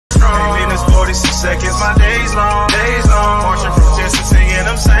seconds, my days long, marching, protesting, singing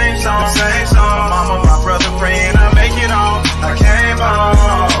them same songs, My mama, my brother praying I make it on. I came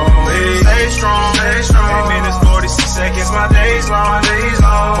home, stay strong, 8 minutes, 46 seconds, my days long,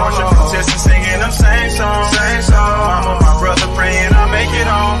 marching, protesting, singing them same songs, My mama, my brother praying I make it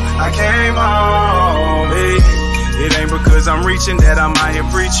on. I came home, It ain't because I'm reaching that I'm out here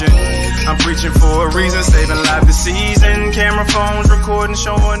preaching. I'm preaching for a reason, saving life this season. Camera phones recording,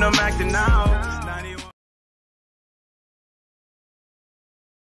 showing them acting out.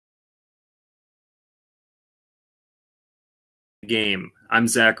 Game. I'm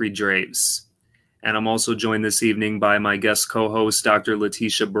Zachary Draves, and I'm also joined this evening by my guest co-host, Dr.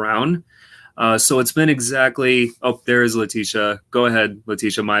 Letisha Brown. So it's been exactly, oh, there is Letisha. Go ahead,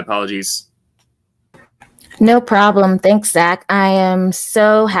 Letisha, my apologies. No problem. Thanks, Zach. I am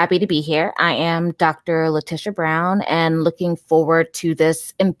so happy to be here. I am Dr. Letisha Brown and looking forward to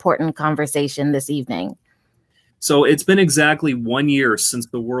this important conversation this evening. So it's been exactly 1 year since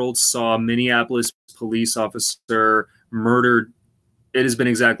the world saw a Minneapolis police officer murdered. It has been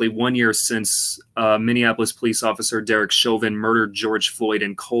exactly 1 year since Minneapolis police officer Derek Chauvin murdered George Floyd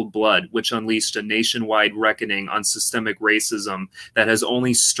in cold blood, which unleashed a nationwide reckoning on systemic racism that has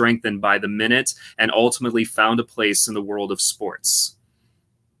only strengthened by the minute and ultimately found a place in the world of sports.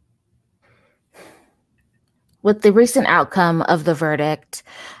 With the recent outcome of the verdict,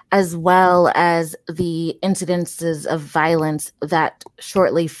 as well as the incidences of violence that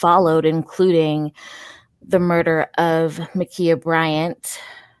shortly followed, including the murder of Ma'Khia Bryant,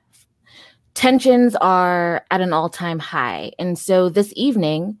 tensions are at an all-time high. And so this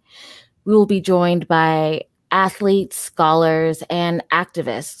evening, we will be joined by athletes, scholars, and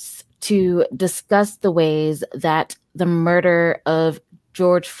activists to discuss the ways that the murder of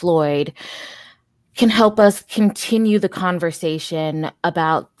George Floyd can help us continue the conversation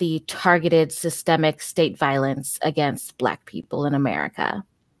about the targeted systemic state violence against Black people in America.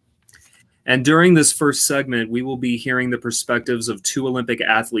 And during this first segment, we will be hearing the perspectives of two Olympic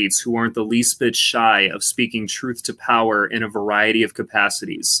athletes who aren't the least bit shy of speaking truth to power in a variety of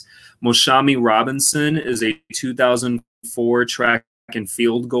capacities. Moushaumi Robinson is a 2004 track and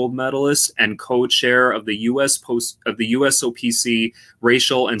field gold medalist and co-chair of the USOPC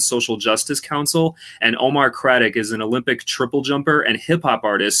Racial and Social Justice Council, and Omar Craddock is an Olympic triple jumper and hip-hop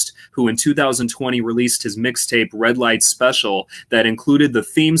artist who in 2020 released his mixtape Red Light Special that included the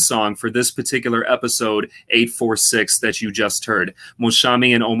theme song for this particular episode, 846, that you just heard.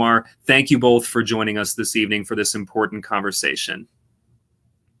 Moushaumi and Omar, thank you both for joining us this evening for this important conversation.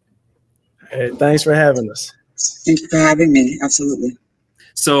 Hey, thanks for having us. Thank you for having me. Absolutely.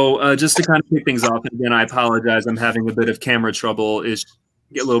 So just to kind of kick things off, and again, I apologize. I'm having a bit of camera trouble. Get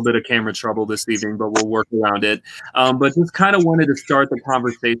a little bit of camera trouble this evening, but we'll work around it. But just kind of wanted to start the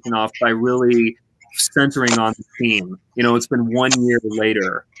conversation off by really centering on the theme. You know, it's been 1 year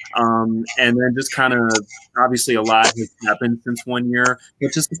later. And then just kind of, obviously a lot has happened since 1 year,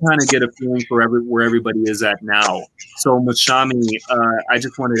 but just to kind of get a feeling for where everybody is at now. So Moushaumi, I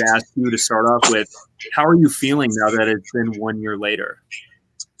just wanted to ask you to start off with, how are you feeling now that it's been 1 year later?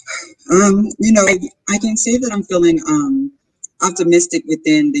 You know, I can say that I'm feeling optimistic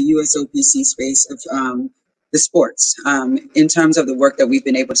within the USOPC space of the sports in terms of the work that we've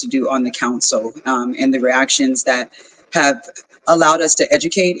been able to do on the council and the reactions that have allowed us to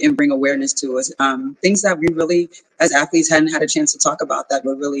educate and bring awareness to us. Things that we really, as athletes, hadn't had a chance to talk about that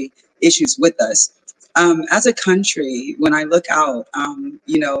were really issues with us. As a country, when I look out,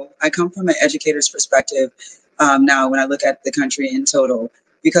 you know, I come from an educator's perspective now when I look at the country in total.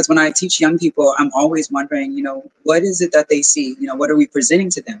 Because when I teach young people, I'm always wondering, you know, what is it that they see? You know, what are we presenting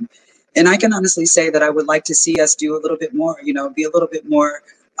to them? And I can honestly say that I would like to see us do a little bit more, you know, be a little bit more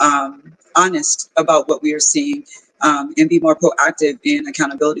honest about what we are seeing and be more proactive in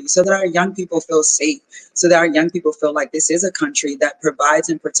accountability so that our young people feel safe, so that our young people feel like this is a country that provides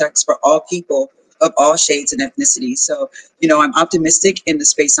and protects for all people of all shades and ethnicities. So, you know, I'm optimistic in the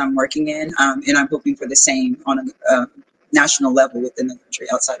space I'm working in, and I'm hoping for the same on a national level within the country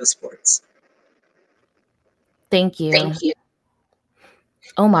outside of sports. Thank you. Thank you.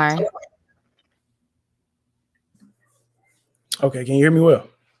 Omar. Okay, can you hear me well?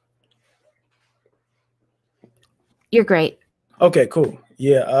 You're great. Okay, cool.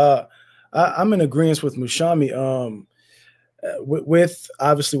 Yeah, I'm in agreement with Moushaumi. With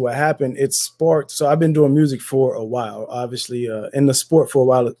obviously what happened, it sparked. So I've been doing music for a while, obviously in the sport for a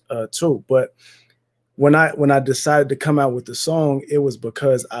while too. But when I decided to come out with the song, it was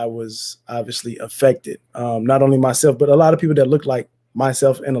because I was obviously affected. Not only myself, but a lot of people that look like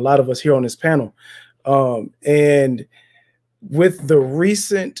myself and a lot of us here on this panel. And with the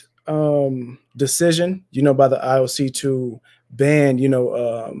recent decision, by the IOC to ban,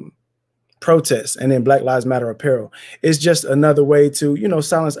 protests and then Black Lives Matter apparel. It's just another way to,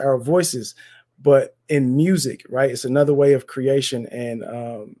 silence our voices, but in music, right? It's another way of creation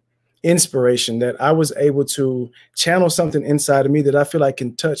and inspiration that I was able to channel something inside of me that I feel like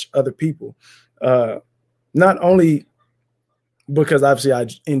can touch other people. Not only because obviously I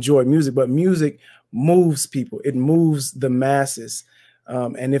enjoy music, but music moves people. It moves the masses.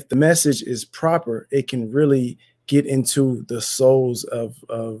 And if the message is proper, it can really get into the souls of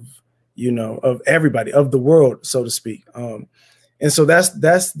everybody, of the world, so to speak. And so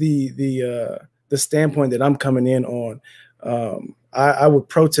that's the standpoint that I'm coming in on. I would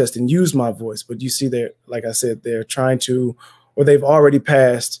protest and use my voice, but you see there, like I said, they're trying to, or they've already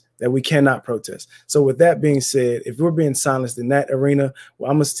passed that we cannot protest. So with that being said, if we're being silenced in that arena, well,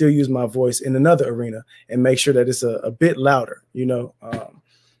 I'm gonna still use my voice in another arena and make sure that it's a bit louder,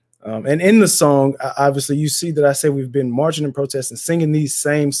 and in the song, obviously, you see that I say we've been marching and protesting, singing these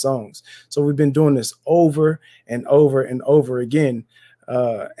same songs. So we've been doing this over and over and over again.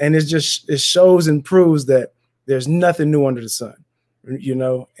 And it shows and proves that there's nothing new under the sun,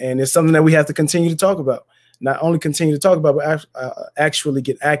 and it's something that we have to continue to talk about. Not only continue to talk about, but actually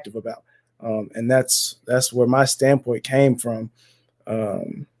get active about. And that's where my standpoint came from.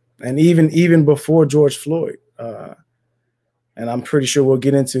 And even before George Floyd, and I'm pretty sure we'll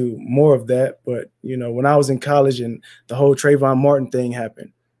get into more of that. But, when I was in college and the whole Trayvon Martin thing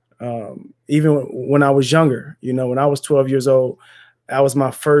happened, even when I was younger, when I was 12 years old, that was my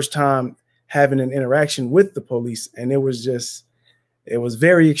first time having an interaction with the police. And it was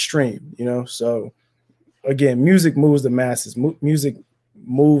very extreme, So again, music moves the masses. Music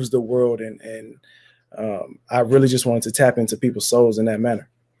moves the world. And I really just wanted to tap into people's souls in that manner.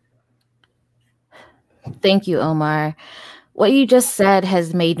 Thank you, Omar. What you just said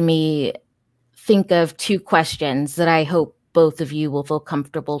has made me think of two questions that I hope both of you will feel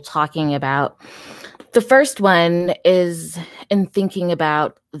comfortable talking about. The first one is in thinking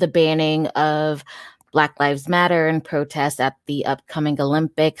about the banning of Black Lives Matter and protests at the upcoming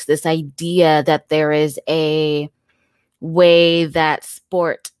Olympics, this idea that there is a way that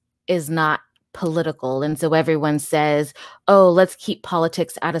sport is not political. And so everyone says, oh, let's keep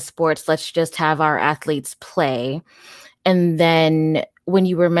politics out of sports. Let's just have our athletes play. And then when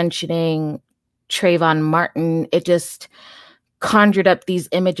you were mentioning Trayvon Martin, it just conjured up these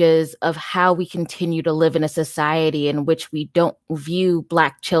images of how we continue to live in a society in which we don't view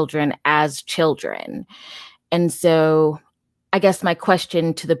Black children as children. And so I guess my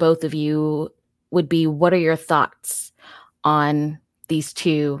question to the both of you would be, what are your thoughts on these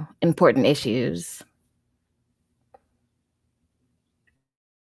two important issues?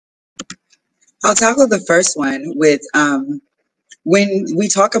 I'll tackle the first one with when we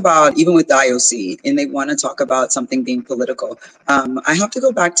talk about, even with the IOC, and they want to talk about something being political, I have to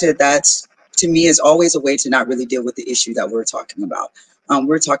go back to that. To me, is always a way to not really deal with the issue that we're talking about.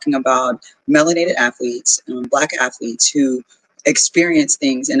 We're talking about melanated athletes, Black athletes who experience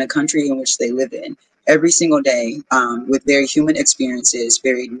things in a country in which they live in every single day, with very human experiences,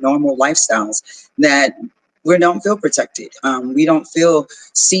 very normal lifestyles that we don't feel protected. We don't feel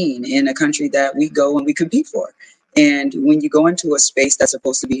seen in a country that we go and we compete for. And when you go into a space that's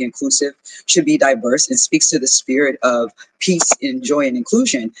supposed to be inclusive, should be diverse, and speaks to the spirit of peace and joy and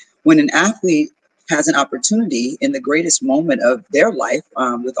inclusion, when an athlete has an opportunity in the greatest moment of their life,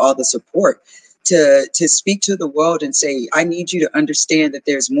 with all the support, to speak to the world and say, I need you to understand that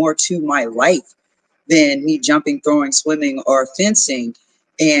there's more to my life than me jumping, throwing, swimming, or fencing.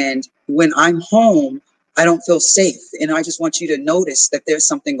 And when I'm home, I don't feel safe. And I just want you to notice that there's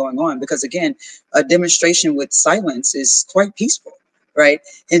something going on, because again, a demonstration with silence is quite peaceful, right?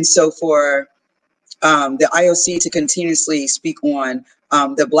 And so for the IOC to continuously speak on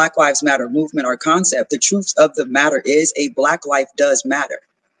the Black Lives Matter movement or concept, the truth of the matter is a Black life does matter.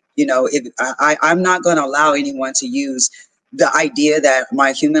 I'm not going to allow anyone to use the idea that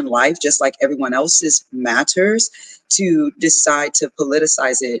my human life, just like everyone else's, matters, to decide to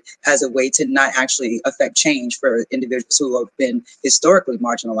politicize it as a way to not actually affect change for individuals who have been historically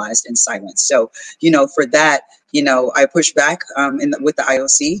marginalized and silenced. So, for that, I push back with the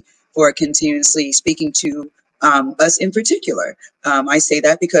IOC for continuously speaking to us in particular. I say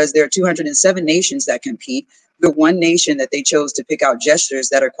that because there are 207 nations that compete. The one nation that they chose to pick out gestures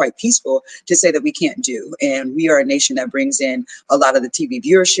that are quite peaceful to say that we can't do. And we are a nation that brings in a lot of the TV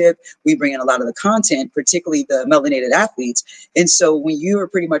viewership. We bring in a lot of the content, particularly the melanated athletes. And so when you are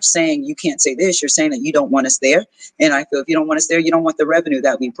pretty much saying you can't say this, you're saying that you don't want us there. And I feel if you don't want us there, you don't want the revenue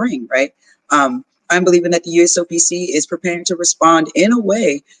that we bring, right? I'm believing that the USOPC is preparing to respond in a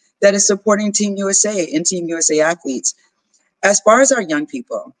way that is supporting Team USA and Team USA athletes. As far as our young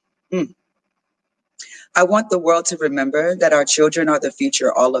people, I want the world to remember that our children are the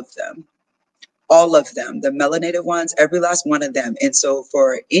future, all of them, the melanated ones, every last one of them. And so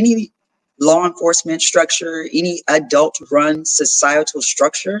for any law enforcement structure, any adult run societal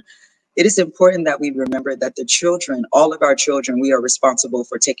structure, it is important that we remember that the children, all of our children, we are responsible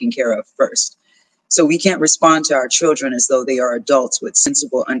for taking care of first. So we can't respond to our children as though they are adults with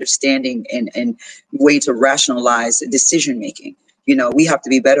sensible understanding and way to rationalize decision making. You know, we have to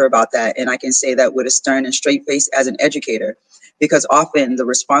be better about that. And I can say that with a stern and straight face as an educator, because often the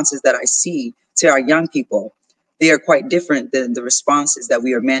responses that I see to our young people, they are quite different than the responses that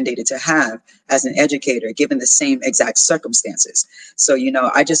we are mandated to have as an educator, given the same exact circumstances. So, you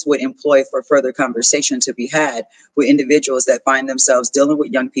know, I just would employ for further conversation to be had with individuals that find themselves dealing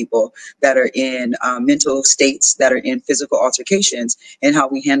with young people that are in mental states, that are in physical altercations, and how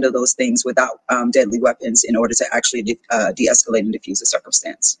we handle those things without deadly weapons in order to actually de-escalate and diffuse the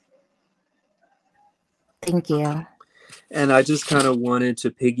circumstance. Thank you. And I just kind of wanted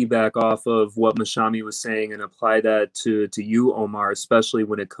to piggyback off of what Moushaumi was saying and apply that to you, Omar, especially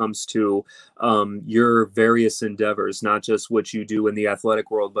when it comes to your various endeavors, not just what you do in the athletic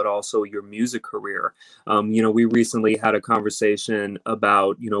world, but also your music career. You know, we recently had a conversation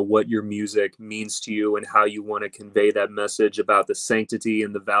about, you know, what your music means to you and how you want to convey that message about the sanctity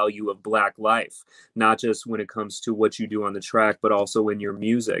and the value of Black life, not just when it comes to what you do on the track, but also in your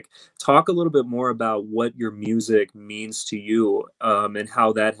music. Talk a little bit more about what your music means to you and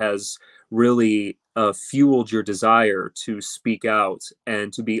how that has really fueled your desire to speak out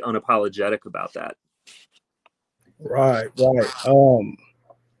and to be unapologetic about that. Right.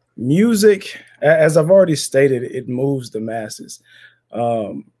 Music, as I've already stated, it moves the masses.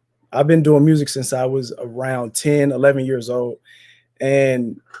 I've been doing music since I was around 10, 11 years old.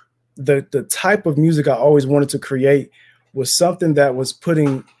 And the type of music I always wanted to create was something that was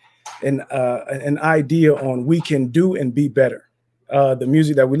putting an idea on we can do and be better. The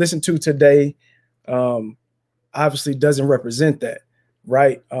music that we listen to today obviously doesn't represent that,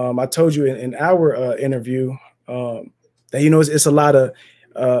 right? I told you in our interview that, you know, it's a lot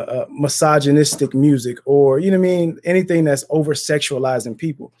of misogynistic music, or, you know what I mean, anything that's over sexualizing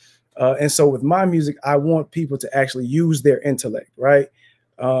people. And so with my music, I want people to actually use their intellect, right?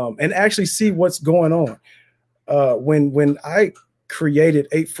 And actually see what's going on. When I created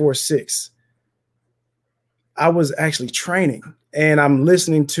 846, I was actually training, and I'm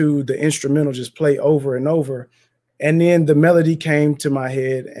listening to the instrumental just play over and over, and then the melody came to my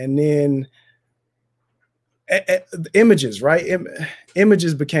head, and then images, right?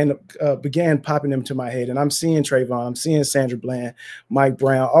 Images began popping into my head, and I'm seeing Trayvon, I'm seeing Sandra Bland, Mike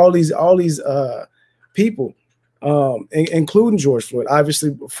Brown, all these people, including George Floyd.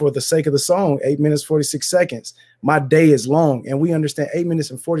 Obviously, for the sake of the song, 8 minutes 46 seconds. My day is long, and we understand 8 minutes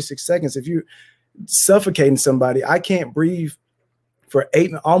and 46 seconds. If you're suffocating somebody, I can't breathe for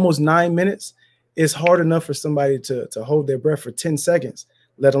almost 9 minutes. It's hard enough for somebody to hold their breath for 10 seconds,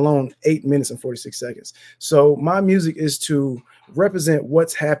 let alone 8 minutes and 46 seconds. So my music is to represent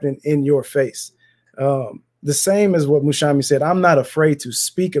what's happening in your face. The same as what Moushaumi said, I'm not afraid to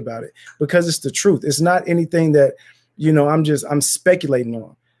speak about it because it's the truth. It's not anything that, you know, I'm speculating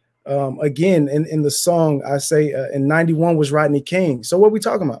on. Again, in the song, I say in 91 was Rodney King. So what are we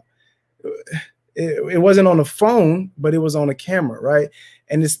talking about? It wasn't on a phone, but it was on a camera, right?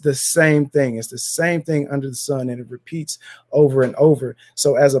 And it's the same thing. It's the same thing under the sun, and it repeats over and over.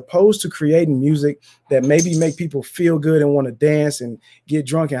 So as opposed to creating music that maybe make people feel good and want to dance and get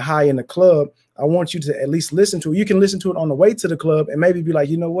drunk and high in the club, I want you to at least listen to it. You can listen to it on the way to the club and maybe be like,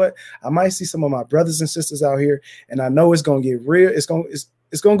 you know what? I might see some of my brothers and sisters out here, and I know it's going to get real. It's going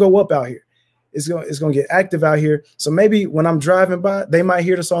to go up out here. It's going to get active out here. So maybe when I'm driving by, they might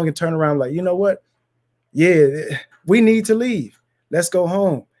hear the song and turn around like, you know what? Yeah, we need to leave. Let's go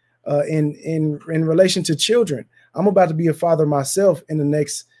home. In relation to children, I'm about to be a father myself in the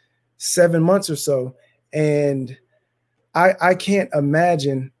next 7 months or so. And I can't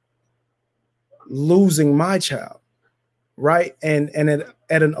imagine losing my child, right? And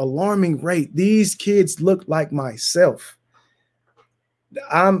at an alarming rate, these kids look like myself.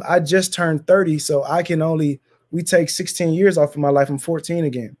 I just turned 30, so we take 16 years off of my life. I'm 14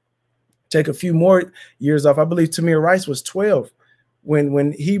 again. Take a few more years off. I believe Tamir Rice was 12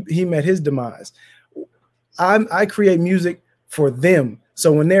 when he met his demise. I create music for them.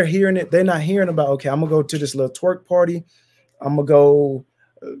 So when they're hearing it, they're not hearing about, okay, I'm gonna go to this little twerk party. I'm gonna go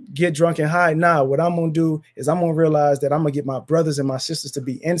get drunk and high. Nah, what I'm gonna do is I'm gonna realize that I'm gonna get my brothers and my sisters to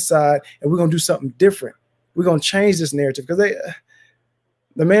be inside, and we're gonna do something different. We're gonna change this narrative because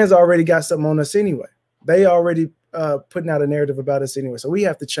The man's already got something on us anyway. They already putting out a narrative about us anyway. So we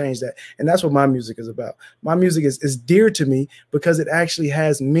have to change that. And that's what my music is about. My music is dear to me because it actually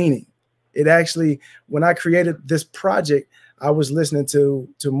has meaning. It actually, when I created this project, I was listening to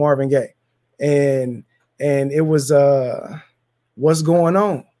Marvin Gaye, and it was what's going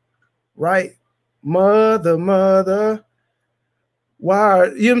on, right? Mother, mother, why?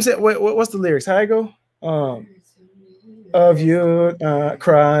 You know what I'm saying? What's the lyrics? How I go? Of you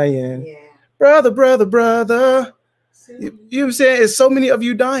crying, yeah. Brother, brother, brother. You know what I'm saying? It's so many of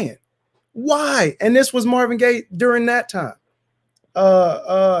you dying. Why? And this was Marvin Gaye during that time.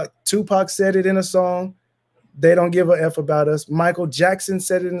 Tupac said it in a song. They don't give a F about us. Michael Jackson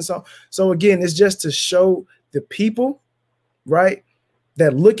said it in a song. So again, it's just to show the people, right,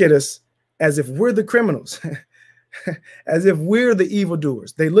 that look at us as if we're the criminals, as if we're the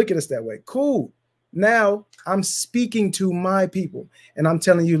evildoers. They look at us that way. Cool. Now I'm speaking to my people and I'm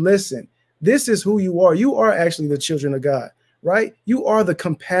telling you, listen, this is who you are. You are actually the children of God, right? You are the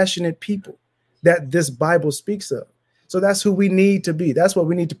compassionate people that this Bible speaks of. So that's who we need to be. That's what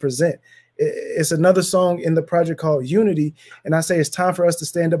we need to present. It's another song in the project called Unity. And I say it's time for us to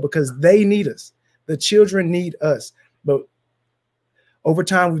stand up because they need us. The children need us. But over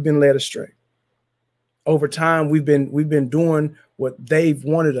time, we've been led astray. Over time, we've been doing what they've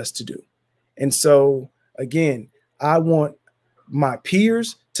wanted us to do. And so, again, I want my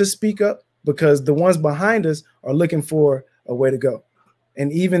peers to speak up because the ones behind us are looking for a way to go.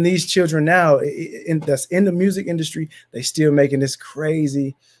 And even these children now that's in the music industry, they still making this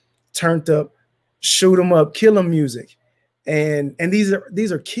crazy, turned up, shoot them up, kill them music. And these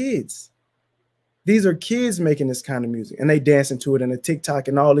are kids. These are kids making this kind of music and they dancing to it and the TikTok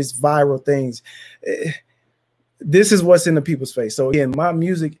and all these viral things. This is what's in the people's face. So again, my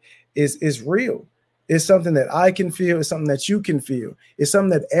music is real. It's something that I can feel. It's something that you can feel. It's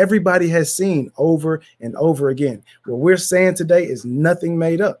something that everybody has seen over and over again. What we're saying today is nothing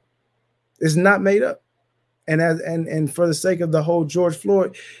made up. It's not made up. And for the sake of the whole George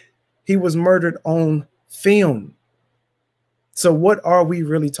Floyd, he was murdered on film. So what are we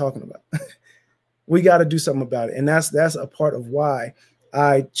really talking about? We got to do something about it. And that's a part of why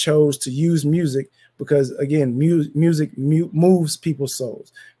I chose to use music, because again, music moves people's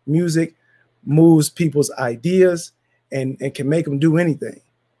souls. Music moves people's ideas and can make them do anything.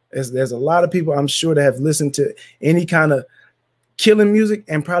 There's a lot of people I'm sure that have listened to any kind of killing music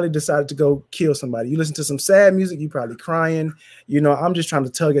and probably decided to go kill somebody. You listen to some sad music, you probably crying. You know, I'm just trying to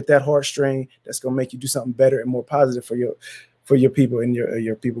tug at that heartstring that's gonna make you do something better and more positive for your people and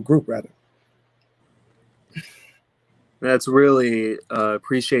your people group rather. That's really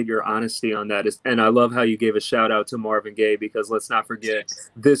appreciate your honesty on that. And I love how you gave a shout out to Marvin Gaye, because let's not forget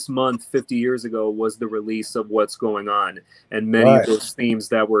this month, 50 years ago, was the release of What's Going On. And many of those themes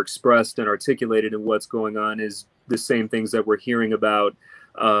that were expressed and articulated in What's Going On is the same things that we're hearing about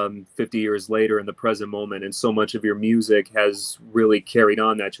 50 years later in the present moment. And so much of your music has really carried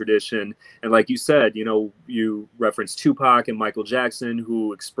on that tradition. And like you said, you know, you referenced Tupac and Michael Jackson,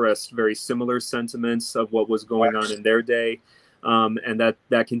 who expressed very similar sentiments of what was going on in their day. And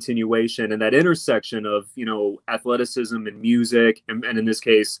that continuation and that intersection of, you know, athleticism and music, and in this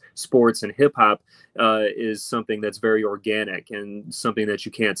case, sports and hip hop, is something that's very organic and something that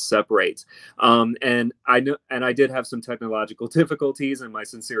you can't separate. And I did have some technological difficulties, and my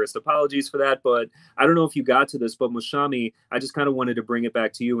sincerest apologies for that. But I don't know if you got to this, but Moushaumi, I just kind of wanted to bring it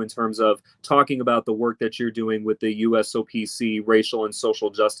back to you in terms of talking about the work that you're doing with the USOPC Racial and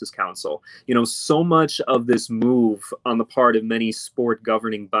Social Justice Council. You know, so much of this move on the part of many sport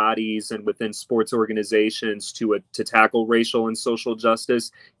governing bodies and within sports organizations to tackle racial and social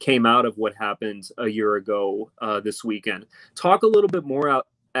justice came out of what happened a year ago this weekend. Talk a little bit more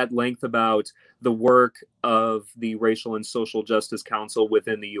at length about the work of the Racial and Social Justice Council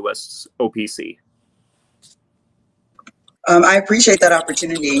within the USOPC. I appreciate that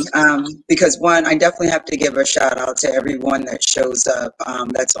opportunity because, one, I definitely have to give a shout out to everyone that shows up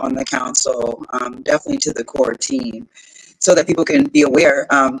that's on the council, definitely to the core team, so that people can be aware.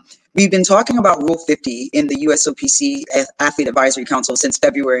 We've been talking about Rule 50 in the USOPC Athlete Advisory Council since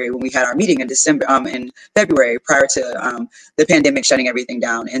February, when we had our meeting in February, prior to the pandemic shutting everything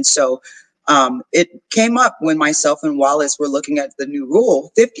down. And so it came up when myself and Wallace were looking at the new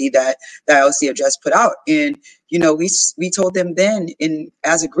Rule 50 that the ILCF just put out. And, you know, we told them then,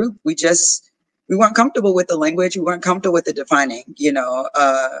 as a group, we weren't comfortable with the language. We weren't comfortable with the defining, you know,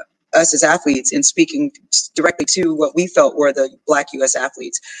 us as athletes, and speaking directly to what we felt were the Black US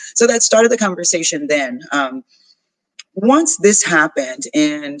athletes. So that started the conversation then. Once this happened,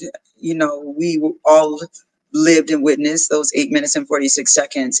 and, you know, we all lived and witnessed those 8 minutes and 46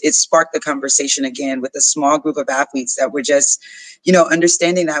 seconds, it sparked the conversation again with a small group of athletes that were just, you know,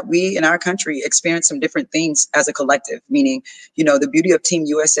 understanding that we in our country experience some different things as a collective, meaning, you know, the beauty of Team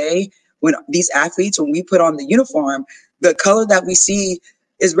USA, when these athletes, when we put on the uniform, the color that we see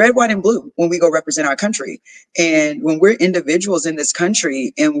is red, white, and blue when we go represent our country. And when we're individuals in this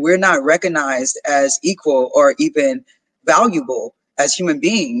country and we're not recognized as equal or even valuable as human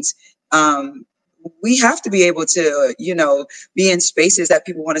beings, we have to be able to, you know, be in spaces that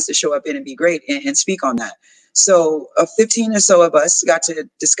people want us to show up in and be great and speak on that. So 15 or so of us got to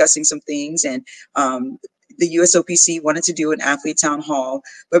discussing some things, and the USOPC wanted to do an athlete town hall.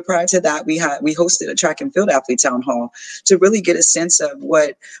 But prior to that, we hosted a track and field athlete town hall to really get a sense of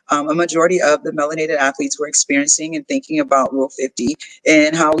what a majority of the melanated athletes were experiencing and thinking about Rule 50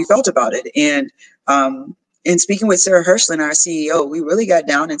 and how we felt about it. And in speaking with Sarah Hirschland, our CEO, we really got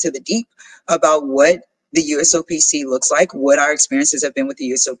down into the deep about what the USOPC looks like, what our experiences have been with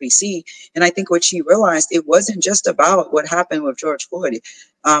the USOPC. And I think what she realized, it wasn't just about what happened with George Floyd.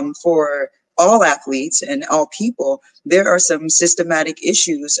 For all athletes and all people, there are some systematic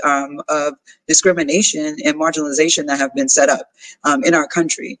issues of discrimination and marginalization that have been set up in our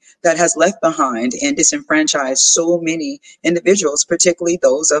country that has left behind and disenfranchised so many individuals, particularly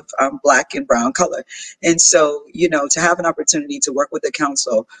those of Black and brown color. And so, you know, to have an opportunity to work with the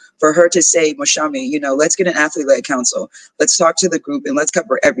council, for her to say, Moushaumi, you know, let's get an athlete-led council. Let's talk to the group and let's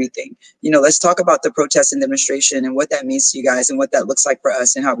cover everything. You know, let's talk about the protest and demonstration and what that means to you guys and what that looks like for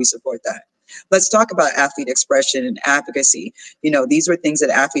us and how we support that. Let's talk about athlete expression and advocacy. You know, these were things that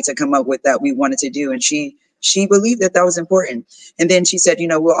athletes had come up with that we wanted to do. And she believed that that was important. And then she said, you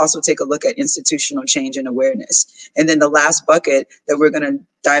know, we'll also take a look at institutional change and awareness. And then the last bucket that we're going to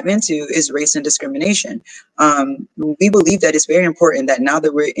dive into is race and discrimination. We believe that it's very important that now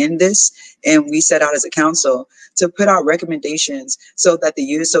that we're in this and we set out as a council to put out recommendations so that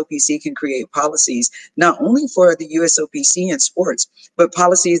the USOPC can create policies, not only for the USOPC in sports, but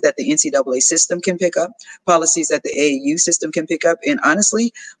policies that the NCAA system can pick up, policies that the AAU system can pick up, and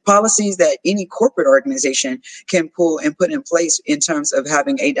honestly, policies that any corporate organization can pull and put in place in terms of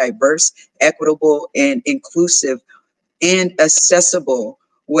having a diverse, equitable, and inclusive and accessible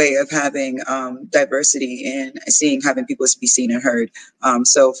way of having diversity and having people be seen and heard.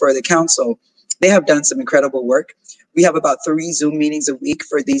 So for the council, they have done some incredible work. We have about 3 Zoom meetings a week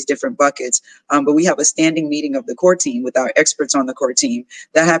for these different buckets, but we have a standing meeting of the core team with our experts on the core team.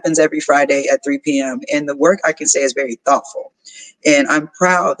 That happens every Friday at 3 p.m. And the work, I can say, is very thoughtful. And I'm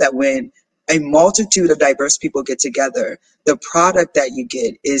proud that when a multitude of diverse people get together, the product that you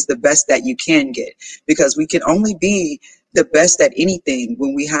get is the best that you can get, because we can only be the best at anything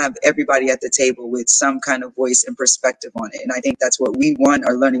when we have everybody at the table with some kind of voice and perspective on it. And I think that's what we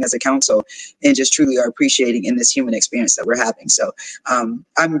are learning as a council and just truly are appreciating in this human experience that we're having. So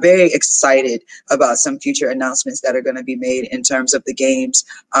I'm very excited about some future announcements that are going to be made in terms of the games.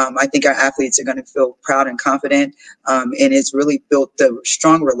 I think our athletes are going to feel proud and confident, and it's really built the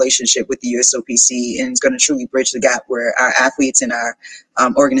strong relationship with the USOPC, and it's going to truly bridge the gap where our athletes and our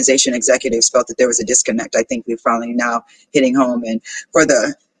organization executives felt that there was a disconnect. I think we're finally now hitting home. And for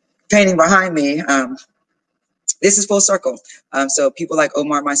the painting behind me, this is full circle. So people like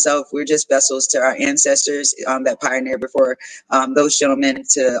Omar, myself, we're just vessels to our ancestors that pioneered before those gentlemen,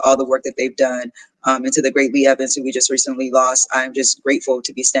 to all the work that they've done, and to the great Lee Evans, who we just recently lost. I'm just grateful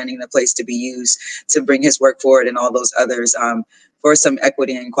to be standing in a place to be used to bring his work forward, and all those others for some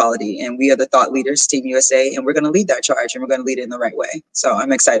equity and equality. And we are the thought leaders, Team USA, and we're going to lead that charge, and we're going to lead it in the right way. So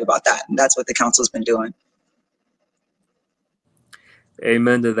I'm excited about that. And that's what the council's been doing.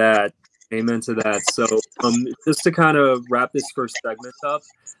 Amen to that. Amen to that. So just to kind of wrap this first segment up,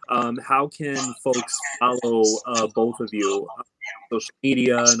 how can folks follow both of you? Social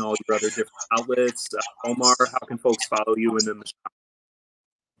media and all your other different outlets. Omar, how can folks follow you? And then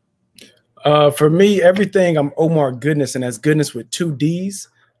for me, everything, I'm Omar Goodness, and that's Goodness with 2 D's.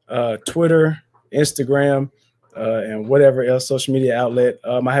 Twitter, Instagram, and whatever else social media outlet.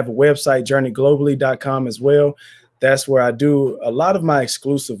 I have a website, journeyglobally.com as well. That's where I do a lot of my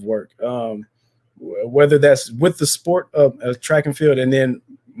exclusive work, whether that's with the sport of track and field, and then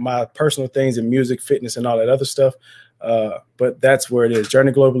my personal things in music, fitness, and all that other stuff. But that's where it is,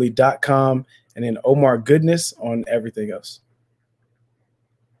 journeyglobally.com, and then Omar Goodness on everything else.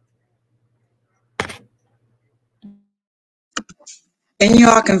 And you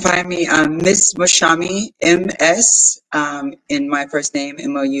all can find me Miss Moushaumi, MS, in my first name,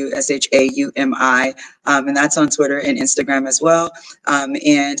 Moushaumi, and that's on Twitter and Instagram as well.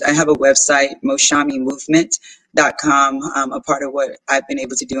 And I have a website, Moushaumi Movement. a part of what I've been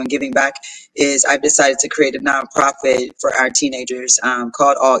able to do in giving back is I've decided to create a nonprofit for our teenagers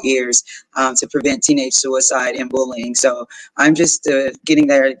called All Ears to prevent teenage suicide and bullying. So I'm just getting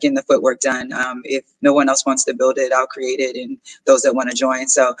the footwork done. If no one else wants to build it, I'll create it, and those that want to join.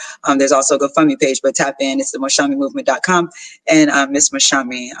 So there's also a GoFundMe page, but tap in. It's the MoushaumIMovement.com, and Miss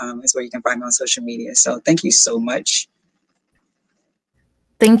Moushaumi is where you can find me on social media. So thank you so much.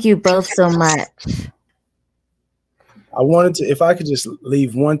 Thank you both so much. I wanted to, if I could just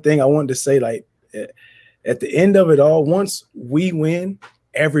leave one thing, I wanted to say, like, at the end of it all, once we win,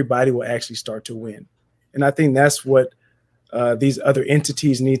 everybody will actually start to win. And I think that's what these other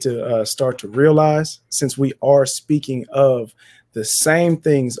entities need to start to realize, since we are speaking of the same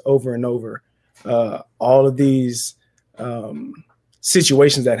things over and over. All of these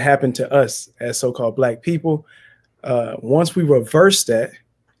situations that happen to us as so-called Black people, once we reverse that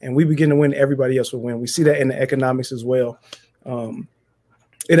and we begin to win, everybody else will win. We see that in the economics as well. In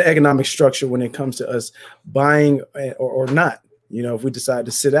the economic structure, when it comes to us buying or not, you know, if we decide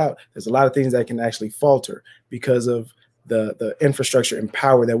to sit out, there's a lot of things that can actually falter because of the infrastructure and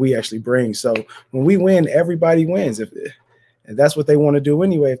power that we actually bring. So when we win, everybody wins. And that's what they want to do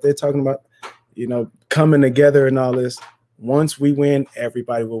anyway. If they're talking about, you know, coming together and all this, once we win,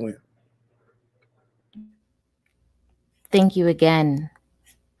 everybody will win. Thank you again.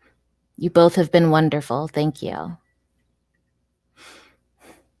 You both have been wonderful. Thank you.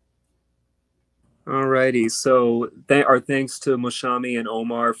 All righty. So our thanks to Moushaumi and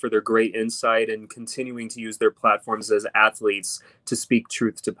Omar for their great insight and continuing to use their platforms as athletes to speak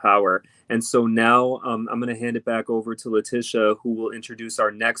truth to power. And so now I'm going to hand it back over to Letisha, who will introduce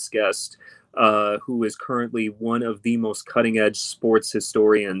our next guest, who is currently one of the most cutting-edge sports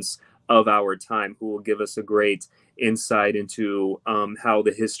historians of our time, who will give us a great insight into how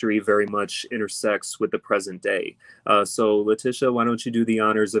the history very much intersects with the present day. So Letisha, why don't you do the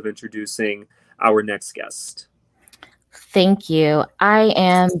honors of introducing our next guest? Thank you. I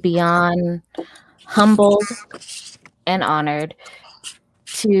am beyond humbled and honored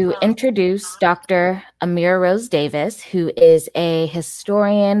to introduce Dr. Amira Rose Davis, who is a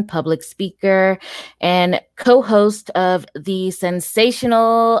historian, public speaker, and co-host of the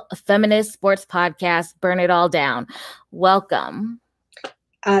sensational feminist sports podcast, Burn It All Down. Welcome.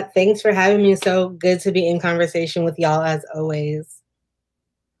 Thanks for having me. So good to be in conversation with y'all as always.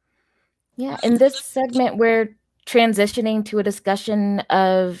 Yeah, in this segment, we're transitioning to a discussion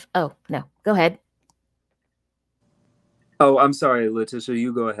of, oh, no, go ahead. Oh, I'm sorry, Letisha,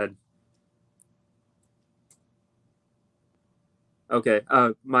 you go ahead. Okay,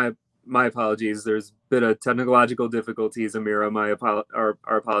 my apologies. There's a bit of technological difficulties, Amira.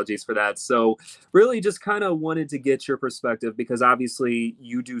 Our apologies for that. So really just kind of wanted to get your perspective, because obviously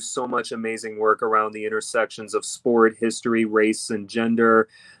you do so much amazing work around the intersections of sport, history, race, and gender.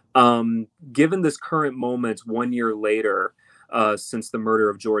 Given this current moment 1 year later, since the murder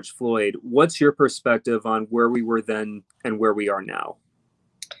of George Floyd, what's your perspective on where we were then and where we are now?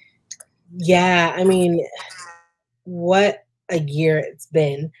 Yeah, I mean, what a year it's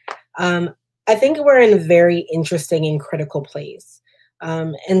been. I think we're in a very interesting and critical place.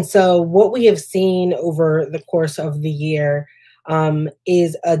 And so what we have seen over the course of the year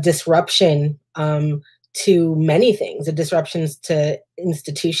is a disruption to many things, a disruption to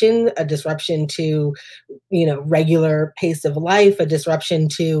institutions, a disruption to, you know, regular pace of life, a disruption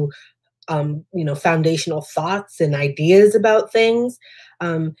to, you know, foundational thoughts and ideas about things.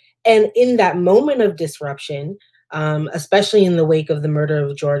 And in that moment of disruption, especially in the wake of the murder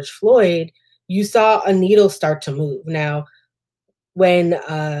of George Floyd, you saw a needle start to move. Now, when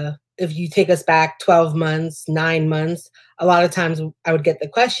if you take us back 12 months, 9 months, a lot of times I would get the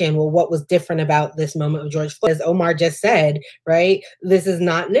question, well, what was different about this moment of George Floyd? As Omar just said, right, this is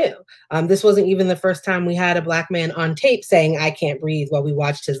not new. This wasn't even the first time we had a Black man on tape saying, I can't breathe, while we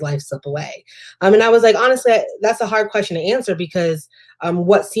watched his life slip away. And I was like, honestly, that's a hard question to answer, because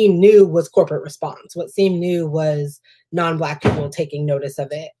what seemed new was corporate response. What seemed new was non-Black people taking notice of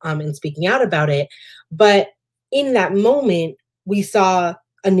it and speaking out about it. But in that moment, we saw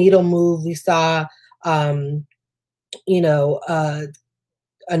a needle move. We saw, you know,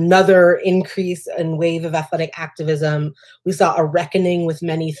 another increase in wave of athletic activism. We saw a reckoning with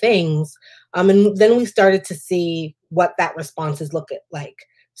many things. And then we started to see what that response is looking like.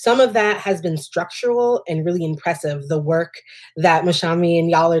 Some of that has been structural and really impressive. The work that Moushaumi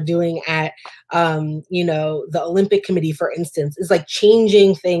and y'all are doing at, you know, the Olympic Committee, for instance, is like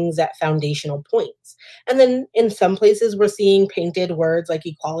changing things at foundational points. And then in some places we're seeing painted words like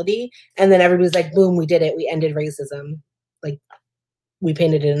equality, and then everybody's like, boom, we did it. We ended racism. Like, we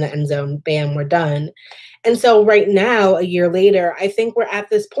painted it in the end zone, bam, we're done. And so right now, a year later, I think we're at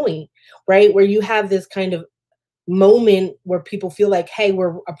this point, right, where you have this kind of moment where people feel like, hey,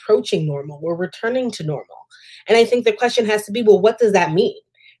 we're approaching normal, we're returning to normal. And I think the question has to be, well, what does that mean?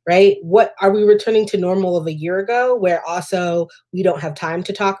 Right? What are we returning to normal of a year ago, where also we don't have time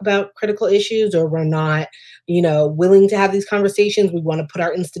to talk about critical issues, or we're not, willing to have these conversations? We want to put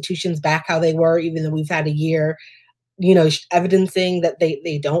our institutions back how they were, even though we've had a year, evidencing that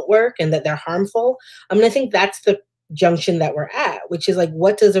they don't work and that they're harmful. I mean, I think that's the junction that we're at, which is like,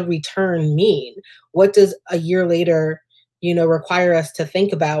 what does a return mean? What does a year later, require us to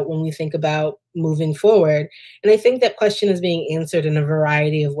think about when we think about moving forward? And I think that question is being answered in a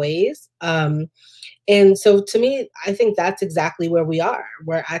variety of ways. And so to me, I think that's exactly where we are.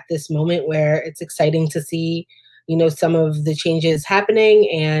 We're at this moment where it's exciting to see, some of the changes happening,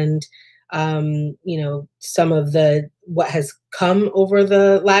 and, some of what has come over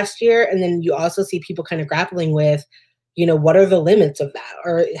the last year. And then you also see people kind of grappling with, what are the limits of that?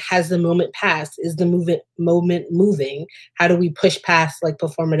 Or has the moment passed? Is the moment moving? How do we push past like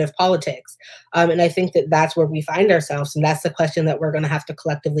performative politics? And I think that that's where we find ourselves. And that's the question that we're going to have to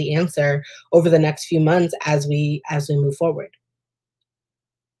collectively answer over the next few months as we move forward.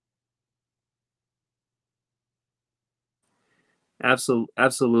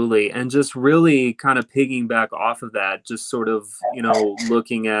 Absolutely. And just really kind of piggyback off of that, just sort of,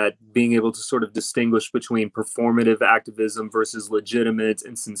 looking at being able to sort of distinguish between performative activism versus legitimate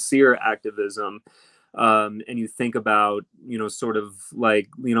and sincere activism. And you think about, sort of like,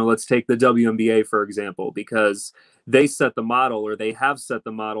 let's take the WNBA, for example, because they set the model, or they have set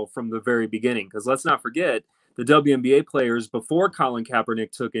the model from the very beginning. Because let's not forget, the WNBA players, before Colin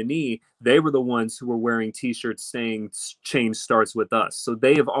Kaepernick took a knee, they were the ones who were wearing T-shirts saying change starts with us. So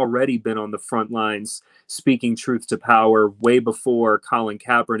they have already been on the front lines speaking truth to power way before Colin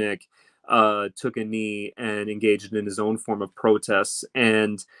Kaepernick took a knee and engaged in his own form of protests.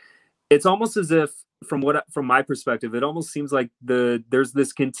 And it's almost as if, from my perspective, it almost seems like there's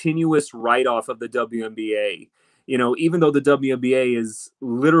this continuous write-off of the WNBA. Even though the WNBA is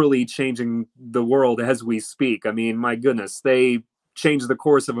literally changing the world as we speak. I mean, my goodness, they changed the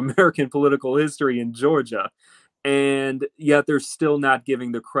course of American political history in Georgia, and yet they're still not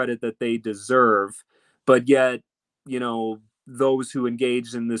giving the credit that they deserve. But yet, those who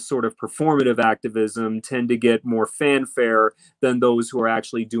engage in this sort of performative activism tend to get more fanfare than those who are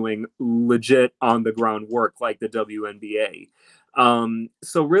actually doing legit on the ground work, like the WNBA.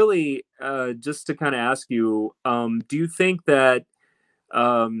 So really, just to kind of ask you, do you think that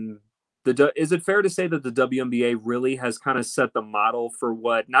is it fair to say that the WNBA really has kind of set the model for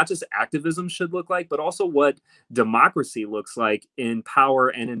what not just activism should look like, but also what democracy looks like in power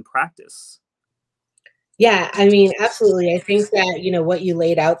and in practice? Yeah, I mean, absolutely. I think that, what you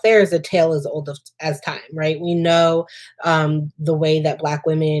laid out there is a tale as old as time, right? We know the way that Black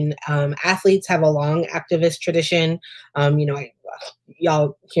women athletes have a long activist tradition.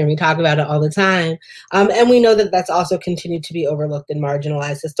 Y'all hear me talk about it all the time. And we know that that's also continued to be overlooked and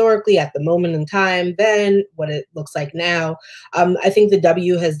marginalized historically at the moment in time than what it looks like now. I think the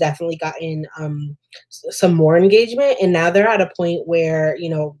W has definitely gotten some more engagement. And now they're at a point where,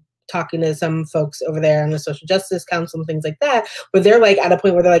 talking to some folks over there on the Social Justice Council and things like that, where they're like at a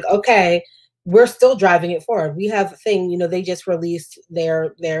point where they're like, okay, we're still driving it forward. We have a thing, they just released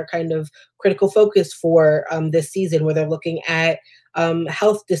their kind of critical focus for this season, where they're looking at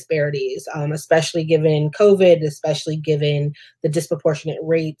health disparities, especially given COVID, especially given the disproportionate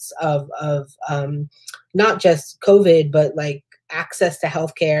rates of not just COVID, but like access to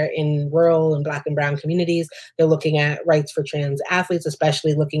healthcare in rural and Black and brown communities. They're looking at rights for trans athletes,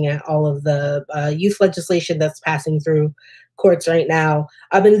 especially looking at all of the youth legislation that's passing through courts right now.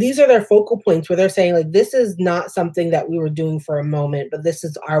 And these are their focal points where they're saying, like, this is not something that we were doing for a moment, but this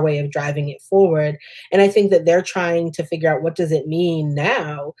is our way of driving it forward. And I think that they're trying to figure out, what does it mean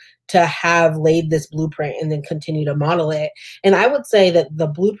now to have laid this blueprint and then continue to model it? And I would say that the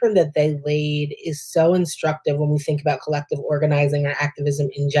blueprint that they laid is so instructive when we think about collective organizing or activism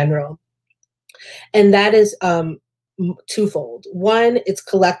in general. And that is twofold. One, it's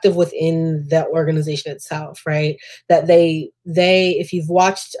collective within the organization itself, right? That they, if you've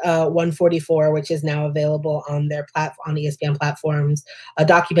watched 144, which is now available on their on ESPN platforms, a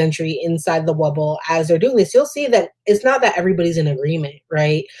documentary Inside the Wubble, as they're doing this, you'll see that it's not that everybody's in agreement,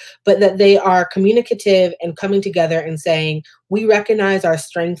 right? But that they are communicative and coming together and saying, we recognize our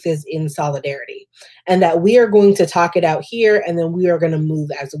strength is in solidarity, and that we are going to talk it out here, and then we are going to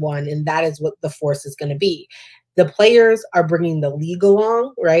move as one. And that is what the force is going to be. The players are bringing the league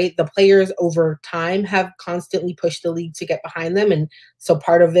along, right? The players over time have constantly pushed the league to get behind them. And so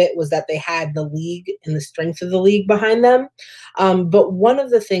part of it was that they had the league and the strength of the league behind them. But one of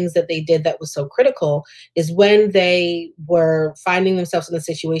the things that they did that was so critical is when they were finding themselves in a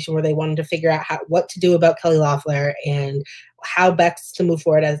situation where they wanted to figure out what to do about Kelly Loeffler and how best to move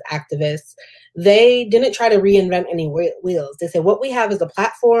forward as activists, they didn't try to reinvent any wheels. They said, what we have is a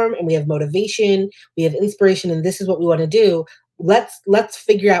platform and we have motivation, we have inspiration, and this is what we want to do. Let's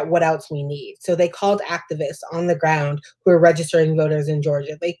figure out what else we need. So they called activists on the ground who are registering voters in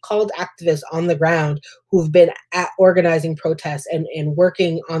Georgia. They called activists on the ground who've been organizing protests and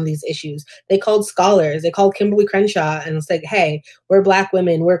working on these issues. They called scholars. They called Kimberly Crenshaw and said, hey, we're Black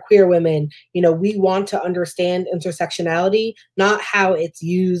women, we're queer women. You know, we want to understand intersectionality, not how it's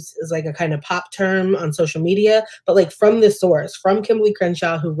used as like a kind of pop term on social media, but like from the source, from Kimberly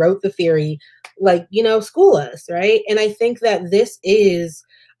Crenshaw, who wrote the theory, like, you know, school us, right? And I think that this is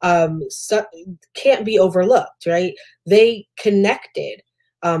can't be overlooked, right? They connected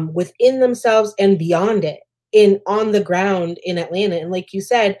within themselves and beyond it on the ground in Atlanta. And like you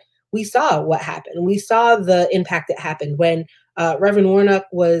said, we saw what happened. We saw the impact that happened when Reverend Warnock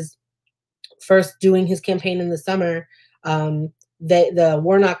was first doing his campaign in the summer. The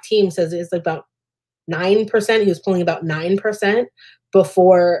Warnock team says it's about 9%. He was polling about 9%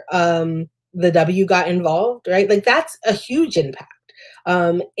 before the W got involved, right? Like that's a huge impact.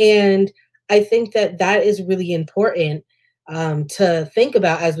 And I think that that is really important to think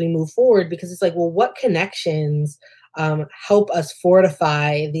about as we move forward, because it's like, well, what connections help us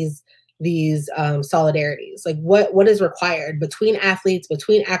fortify these solidarities? Like what is required between athletes,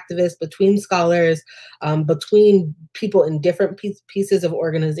 between activists, between scholars, between people in different pieces of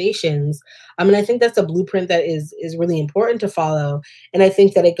organizations. And I think that's a blueprint that is really important to follow. And I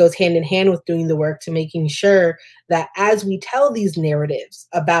think that it goes hand in hand with doing the work to making sure that as we tell these narratives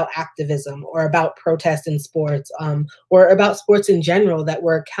about activism or about protest in sports, or about sports in general, that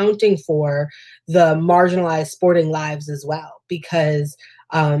we're accounting for the marginalized sporting lives as well, because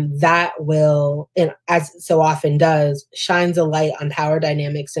that will, and as it so often does, shines a light on power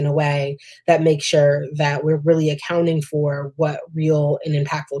dynamics in a way that makes sure that we're really accounting for what real and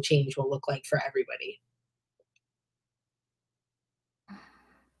impactful change will look like for everybody.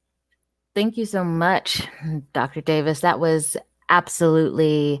 Thank you so much, Dr. Davis. That was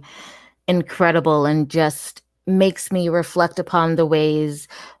absolutely incredible and just makes me reflect upon the ways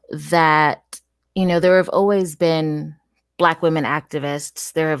that, you know, there have always been Black women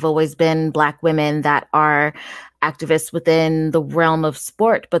activists. There have always been Black women that are activists within the realm of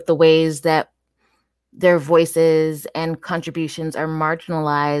sport, but the ways that their voices and contributions are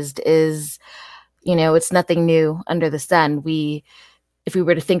marginalized is, you know, it's nothing new under the sun. If we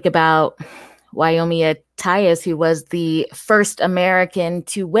were to think about Moushaumi Tyus, who was the first American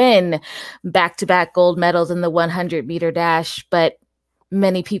to win back-to-back gold medals in the 100-meter dash, but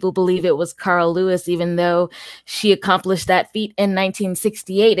many people believe it was Carl Lewis, even though she accomplished that feat in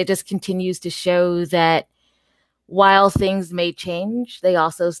 1968. It just continues to show that while things may change, they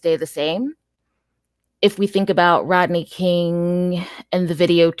also stay the same. If we think about Rodney King and the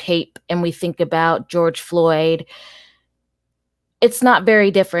videotape, and we think about George Floyd, it's not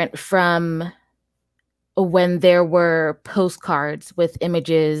very different from when there were postcards with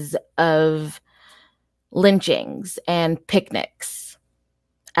images of lynchings and picnics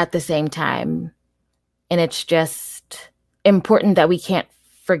at the same time. And it's just important that we can't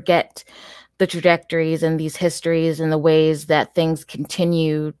forget the trajectories and these histories and the ways that things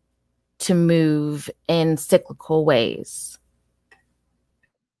continue to move in cyclical ways.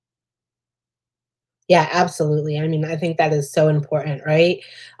 Yeah, absolutely. I mean, I think that is so important, right?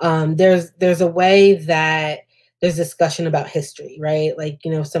 There's a way that there's discussion about history, right? Like,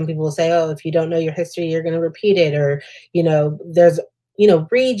 you know, some people will say, oh, if you don't know your history, you're going to repeat it. Or, you know, there's, you know,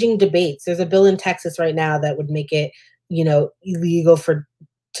 raging debates. There's a bill in Texas right now that would make it, you know, illegal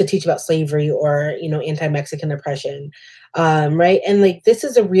to teach about slavery or, you know, anti-Mexican oppression, right? And like, this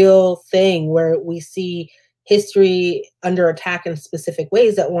is a real thing where we see history under attack in specific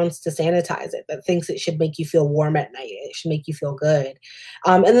ways that wants to sanitize it, that thinks it should make you feel warm at night, it should make you feel good.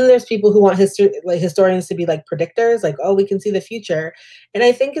 And then there's people who want historians to be like predictors, like, oh, we can see the future. And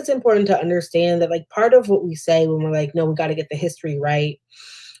I think it's important to understand that like part of what we say when we're like, no, we got to get the history right,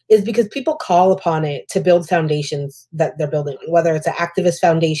 is because people call upon it to build foundations that they're building on, whether it's an activist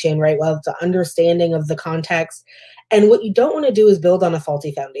foundation, right? Well, it's an understanding of the context. And what you don't want to do is build on a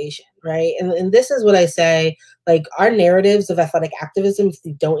faulty foundation, right? And this is what I say, like our narratives of athletic activism, if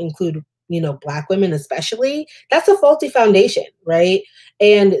they don't include Black women especially, that's a faulty foundation, right?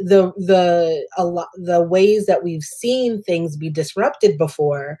 And the ways that we've seen things be disrupted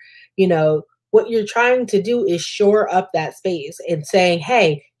before, what you're trying to do is shore up that space and saying,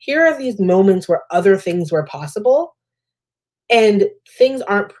 hey, here are these moments where other things were possible. And things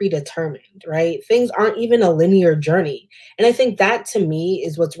aren't predetermined, right? Things aren't even a linear journey. And I think that to me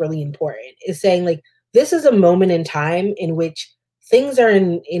is what's really important, is saying like, this is a moment in time in which things are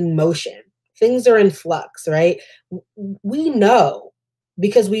in motion. Things are in flux, right? We know,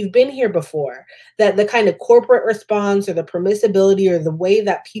 because we've been here before, that the kind of corporate response or the permissibility or the way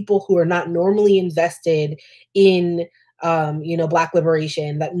that people who are not normally invested in Black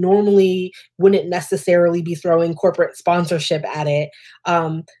liberation, that normally wouldn't necessarily be throwing corporate sponsorship at it.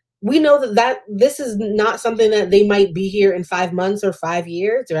 We know that this is not something that they might be here in 5 months or 5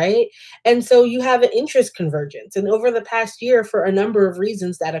 years, right? And so you have an interest convergence. And over the past year, for a number of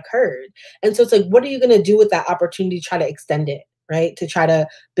reasons, that occurred. And so it's like, what are you going to do with that opportunity to try to extend it, right? To try to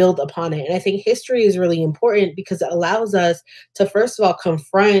build upon it. And I think history is really important because it allows us to, first of all,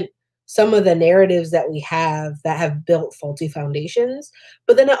 confront some of the narratives that we have that have built faulty foundations.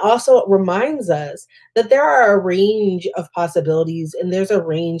 But then it also reminds us that there are a range of possibilities and there's a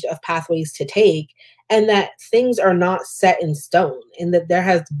range of pathways to take, and that things are not set in stone, and that there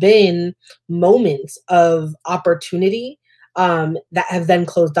has been moments of opportunity that have then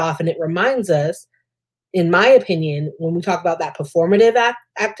closed off. And it reminds us, in my opinion, when we talk about that performative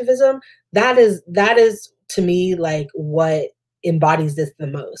activism, that is to me like what embodies this the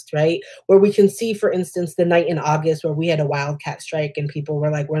most, right? Where we can see, for instance, the night in August where we had a wildcat strike and people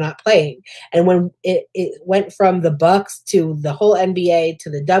were like, we're not playing. And when it went from the Bucks to the whole NBA to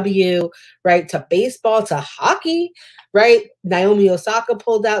the W, right, to baseball, to hockey, right? Naomi Osaka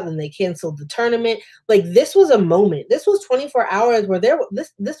pulled out and they canceled the tournament. Like, this was a moment. This was 24 hours where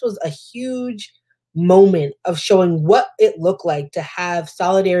this was a huge moment of showing what it looked like to have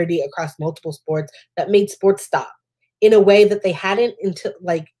solidarity across multiple sports that made sports stop in a way that they hadn't until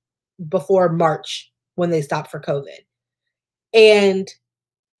like before March, when they stopped for COVID. And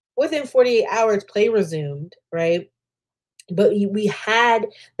within 48 hours, play resumed, right? But we had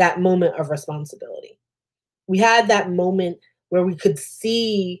that moment of responsibility. We had that moment where we could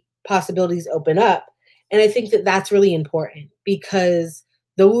see possibilities open up. And I think that that's really important, because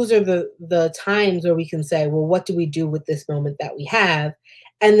those are the times where we can say, well, what do we do with this moment that we have?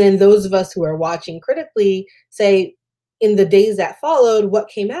 And then those of us who are watching critically say, in the days that followed, what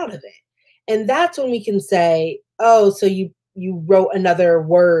came out of it? And that's when we can say, oh, so you wrote another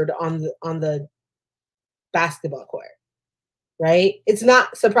word on the basketball court, right? It's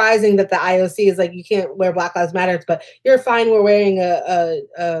not surprising that the IOC is like, you can't wear Black Lives Matter, but you're fine with wearing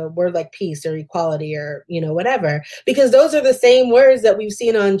a word like peace or equality or, whatever, because those are the same words that we've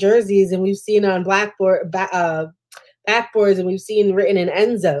seen on jerseys and we've seen on backboards and we've seen written in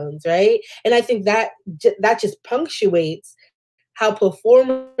end zones, right? And I think that just punctuates how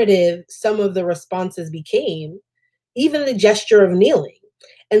performative some of the responses became, even the gesture of kneeling.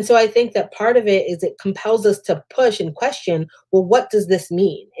 And so I think that part of it is it compels us to push and question, well, what does this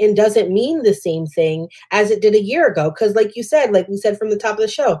mean? And does it mean the same thing as it did a year ago? Because like you said, like we said from the top of the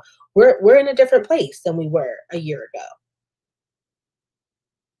show, we're in a different place than we were a year ago.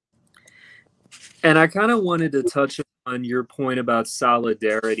 And I kind of wanted to touch on your point about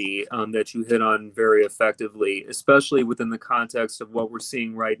solidarity that you hit on very effectively, especially within the context of what we're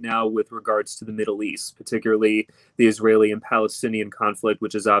seeing right now with regards to the Middle East, particularly the Israeli and Palestinian conflict,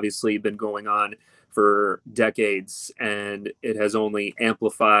 which has obviously been going on for decades, and it has only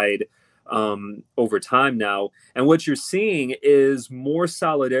amplified over time now. And what you're seeing is more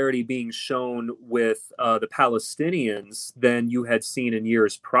solidarity being shown with the Palestinians than you had seen in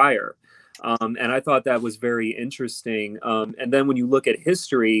years prior. And I thought that was very interesting. And then when you look at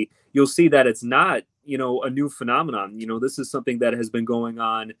history, you'll see that it's not, a new phenomenon. This is something that has been going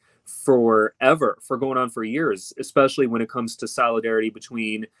on forever, for years, especially when it comes to solidarity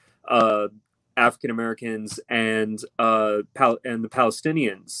between African Americans and the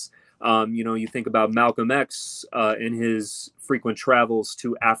Palestinians. You think about Malcolm X in his frequent travels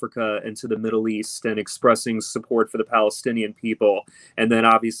to Africa and to the Middle East and expressing support for the Palestinian people. And then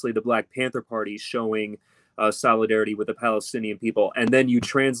obviously the Black Panther Party showing solidarity with the Palestinian people. And then you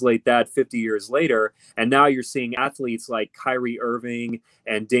translate that 50 years later, and now you're seeing athletes like Kyrie Irving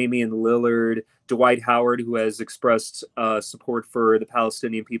and Damian Lillard, Dwight Howard, who has expressed support for the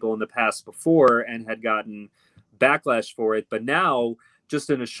Palestinian people in the past before and had gotten backlash for it. But now, just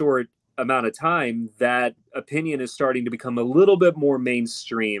in a short amount of time, that opinion is starting to become a little bit more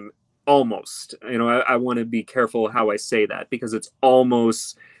mainstream, almost. I want to be careful how I say that, because it's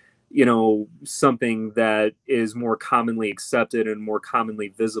almost you know, something that is more commonly accepted and more commonly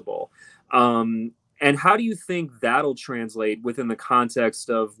visible. And how do you think that'll translate within the context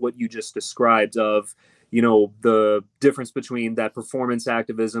of what you just described of, you know, the difference between that performance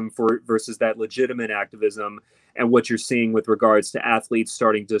activism versus that legitimate activism, and what you're seeing with regards to athletes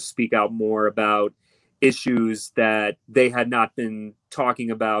starting to speak out more about issues that they had not been talking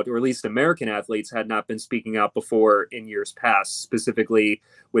about, or at least American athletes had not been speaking out before in years past, specifically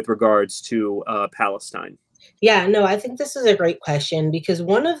with regards to Palestine? Yeah, no, I think this is a great question, because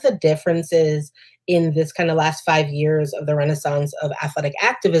one of the differences in this kind of last 5 years of the renaissance of athletic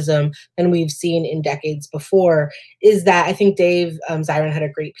activism than we've seen in decades before is that I think Dave Zirin had a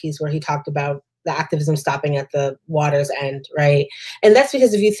great piece where he talked about the activism stopping at the water's end, right? And that's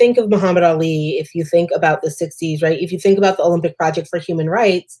because if you think of Muhammad Ali, if you think about the 60s, right? If you think about the Olympic Project for Human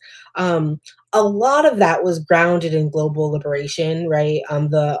Rights, a lot of that was grounded in global liberation, right?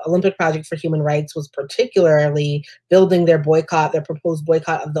 The Olympic Project for Human Rights was particularly building their proposed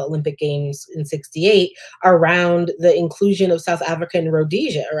boycott of the Olympic Games in '68 around the inclusion of South Africa and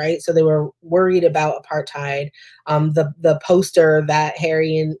Rhodesia, right? So they were worried about apartheid. The poster that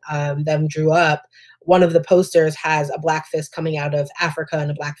Harry and them drew up, one of the posters has a black fist coming out of Africa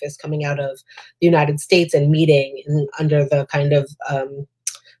and a black fist coming out of the United States and meeting under the kind of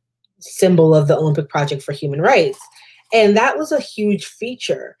symbol of the Olympic Project for Human Rights. And that was a huge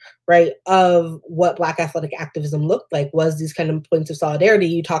feature, right, of what Black athletic activism looked like, was these kind of points of solidarity.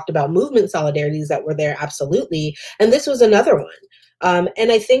 You talked about movement solidarities that were there, absolutely. And this was another one.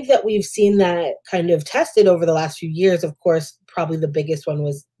 And I think that we've seen that kind of tested over the last few years. Of course, probably the biggest one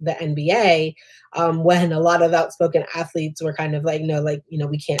was the NBA, when a lot of outspoken athletes were kind of like, no, like, you know,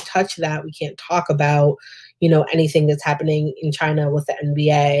 we can't touch that. We can't talk about, you know, anything that's happening in China with the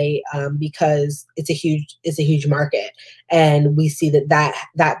NBA, because it's a huge market. And we see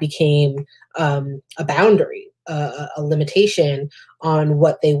that became a boundary, a limitation on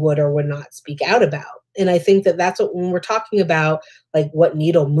what they would or would not speak out about. And I think that that's what, when we're talking about like what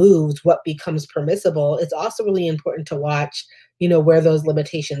needle moves, what becomes permissible, it's also really important to watch, you know, where those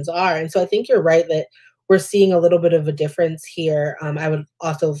limitations are. And so I think you're right that we're seeing a little bit of a difference here. I would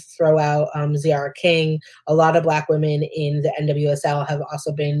also throw out Ziara King. A lot of Black women in the NWSL have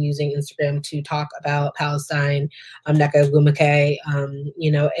also been using Instagram to talk about Palestine, Nneka Ogwumike,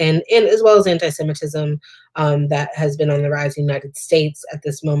 you know, and as well as anti-Semitism that has been on the rise in the United States at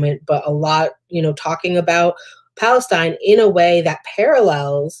this moment, but a lot, you know, talking about Palestine in a way that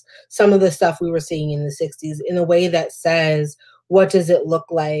parallels some of the stuff we were seeing in the 60s, in a way that says, what does it look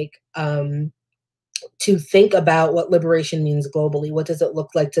like to think about what liberation means globally? What does it look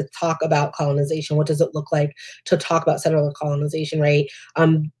like to talk about colonization? What does it look like to talk about settler colonization, right?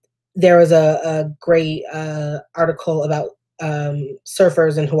 There was a great article about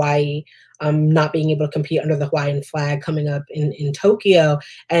surfers in Hawaii not being able to compete under the Hawaiian flag coming up in Tokyo,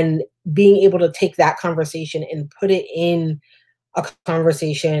 and being able to take that conversation and put it in a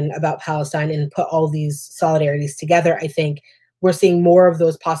conversation about Palestine and put all these solidarities together. I think we're seeing more of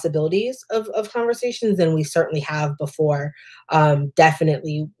those possibilities of conversations than we certainly have before.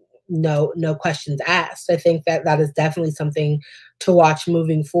 Definitely no questions asked. I think that is definitely something to watch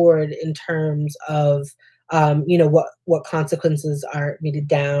moving forward in terms of, you know, what consequences are meted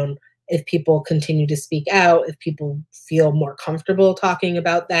down if people continue to speak out, if people feel more comfortable talking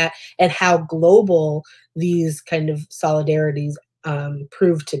about that, and how global these kind of solidarities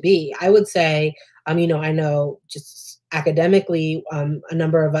prove to be. I would say, you know, I know just academically, a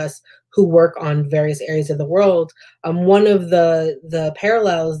number of us who work on various areas of the world, one of the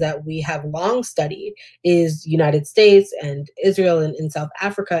parallels that we have long studied is United States and Israel and in South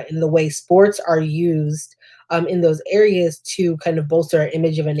Africa, and the way sports are used in those areas to kind of bolster our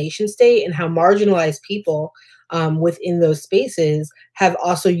image of a nation state, and how marginalized people within those spaces have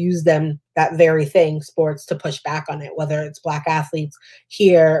also used that very thing, sports, to push back on it, whether it's Black athletes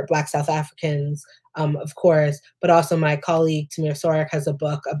here, Black South Africans, of course, but also my colleague Tamir Sorak has a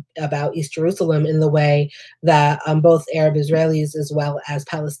book about East Jerusalem, in the way that both Arab Israelis as well as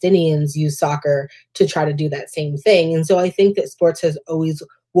Palestinians use soccer to try to do that same thing. And so I think that sports has always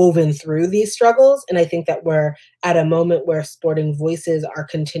woven through these struggles. And I think that we're at a moment where sporting voices are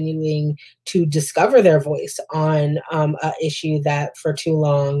continuing to discover their voice on an issue that for too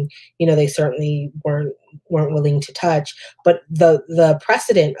long, you know, they certainly weren't willing to touch. But the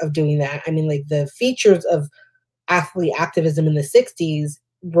precedent of doing that, I mean, like the features of athlete activism in the 60s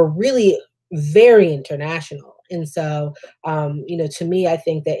were really very international. And so, you know, to me, I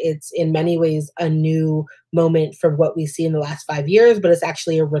think that it's in many ways a new moment for what we see in the last 5 years, but it's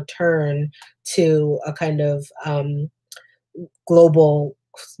actually a return to a kind of global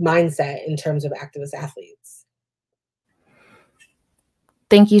mindset in terms of activist athletes.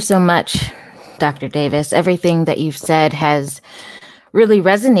 Thank you so much, Dr. Davis. Everything that you've said has really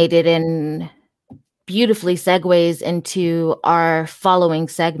resonated and beautifully segues into our following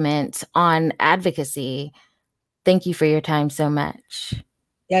segment on advocacy. Thank you for your time so much.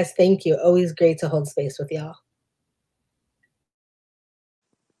 Yes, thank you. Always great to hold space with y'all.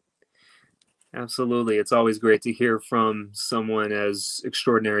 Absolutely. It's always great to hear from someone as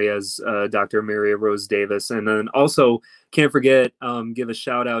extraordinary as Dr. Maria Rose Davis. And then also, can't forget, give a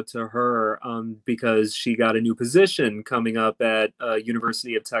shout out to her because she got a new position coming up at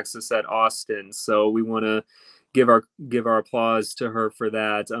University of Texas at Austin. So we want to give our applause to her for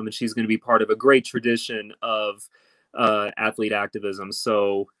that. And she's going to be part of a great tradition of athlete activism.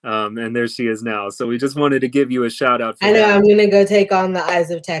 So, and there she is now. So we just wanted to give you a shout out. I know that. I'm going to go take on the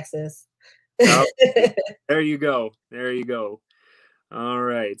Eyes of Texas. Oh, there you go. There you go. All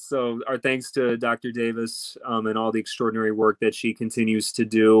right. So our thanks to Dr. Davis and all the extraordinary work that she continues to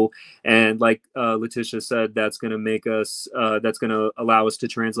do. And like Letisha said, that's going to make us, that's going to allow us to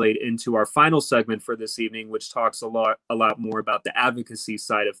translate into our final segment for this evening, which talks a lot more about the advocacy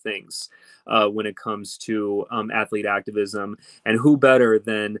side of things when it comes to athlete activism. And who better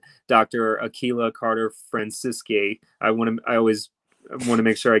than Dr. Akilah Carter-Francisci? I always want to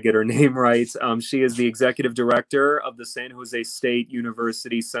make sure I get her name right. She is the executive director of the San Jose State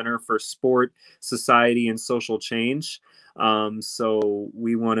University Center for Sport, Society, and Social Change. So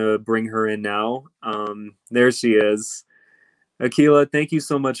we want to bring her in now. There she is. Akilah, thank you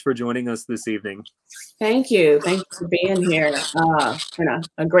so much for joining us this evening. Thank you. Thanks for being here. And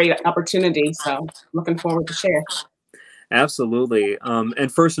a great opportunity. So looking forward to share. Absolutely.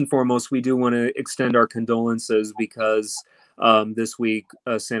 And first and foremost, we do want to extend our condolences because this week,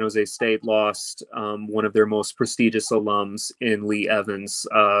 San Jose State lost one of their most prestigious alums in Lee Evans,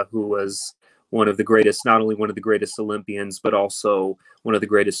 who was one of the greatest, not only one of the greatest Olympians, but also one of the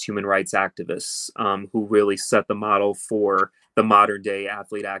greatest human rights activists who really set the model for the modern day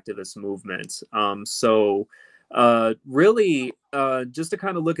athlete activist movement. So really just to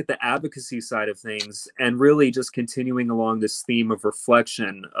kind of look at the advocacy side of things and really just continuing along this theme of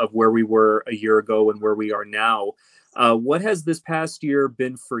reflection of where we were a year ago and where we are now. What has this past year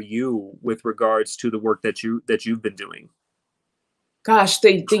been for you with regards to the work that you've been doing? Gosh,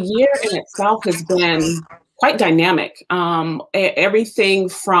 the year in itself has been quite dynamic. Everything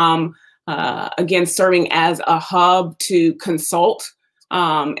from, again, serving as a hub to consult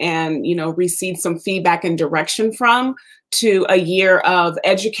and, receive some feedback and direction from, to a year of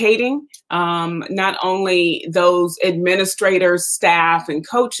educating not only those administrators, staff, and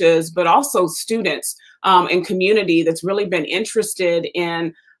coaches, but also students and community that's really been interested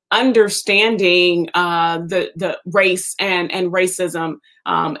in understanding the race and racism.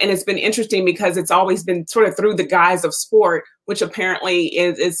 And it's been interesting because it's always been sort of through the guise of sport, which apparently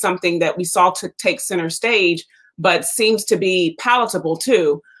is something that we saw to take center stage, but seems to be palatable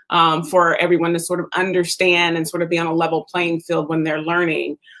too for everyone to sort of understand and sort of be on a level playing field when they're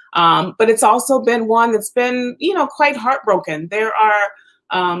learning. But it's also been one that's been, quite heartbroken. There are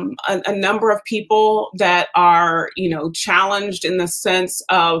a number of people that are, challenged in the sense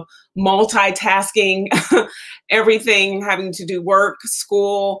of multitasking, everything having to do work,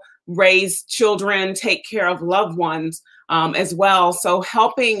 school, raise children, take care of loved ones as well. So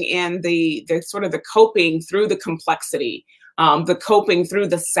helping in the sort of the coping through the complexity, the coping through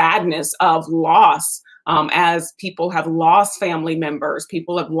the sadness of loss, as people have lost family members,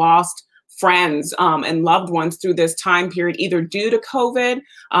 people have lost friends and loved ones through this time period, either due to COVID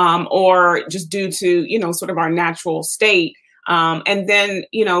or just due to, sort of our natural state. And then,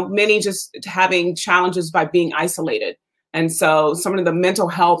 many just having challenges by being isolated. And so some of the mental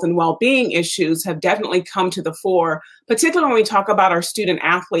health and well-being issues have definitely come to the fore, particularly when we talk about our student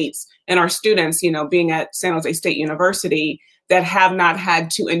athletes and our students, being at San Jose State University, that have not had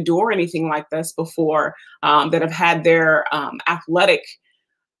to endure anything like this before, that have had their athletic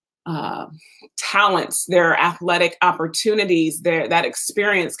talents, their athletic opportunities, that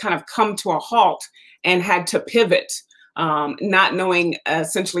experience kind of come to a halt and had to pivot, not knowing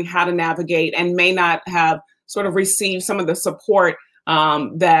essentially how to navigate, and may not have sort of received some of the support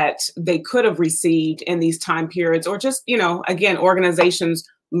that they could have received in these time periods, or just, again, organizations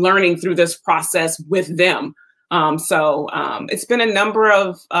learning through this process with them. So it's been a number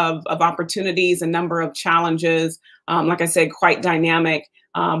of opportunities, a number of challenges, like I said, quite dynamic.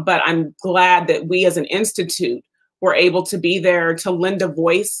 But I'm glad that we as an institute were able to be there to lend a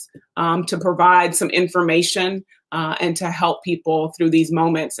voice, to provide some information, and to help people through these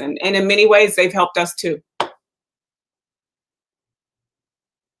moments. And in many ways, they've helped us too.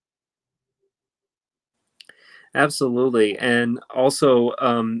 Absolutely. And also,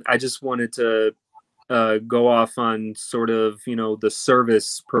 I just wanted to go off on sort of, you know, the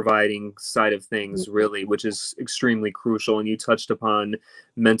service providing side of things, really, which is extremely crucial. And you touched upon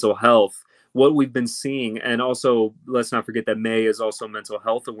mental health. What we've been seeing, and also let's not forget that May is also Mental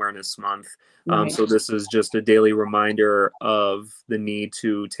Health Awareness Month. So this is just a daily reminder of the need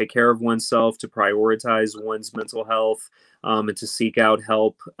to take care of oneself, to prioritize one's mental health, and to seek out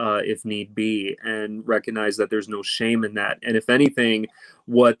help if need be, and recognize that there's no shame in that. And if anything,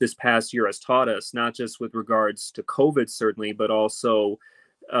 what this past year has taught us, not just with regards to COVID, certainly, but also,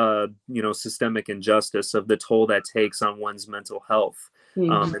 you know, systemic injustice of the toll that takes on one's mental health.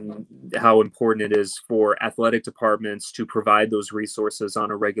 And how important it is for athletic departments to provide those resources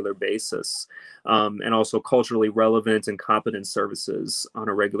on a regular basis, and also culturally relevant and competent services on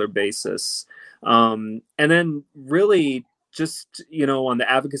a regular basis. And then really just, you know, on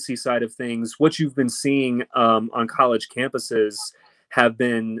the advocacy side of things, what you've been seeing on college campuses have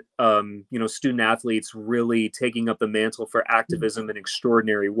been, you know, student athletes really taking up the mantle for activism in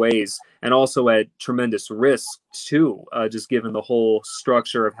extraordinary ways, and also at tremendous risk too, just given the whole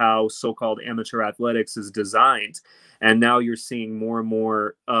structure of how so-called amateur athletics is designed. And now you're seeing more and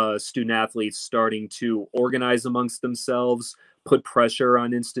more student athletes starting to organize amongst themselves, put pressure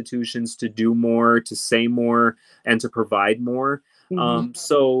on institutions to do more, to say more, and to provide more.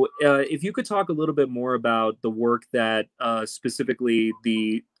 So if you could talk a little bit more about the work that specifically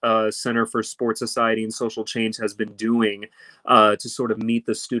the Center for Sports Society and Social Change has been doing to sort of meet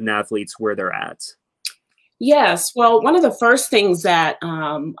the student athletes where they're at. Yes. Well, one of the first things that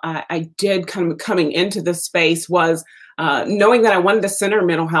I did kind of coming into this space was knowing that I wanted to center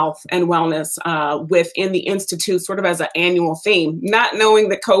mental health and wellness within the Institute sort of as an annual theme, not knowing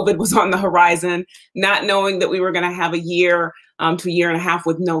that COVID was on the horizon, not knowing that we were going to have a year to a year and a half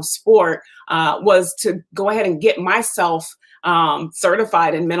with no sport, was to go ahead and get myself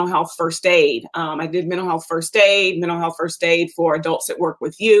certified in mental health first aid. I did mental health first aid for adults that work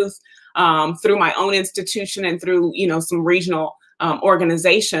with youth through my own institution and through, you know, some regional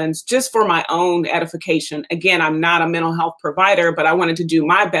organizations, just for my own edification. Again, I'm not a mental health provider, but I wanted to do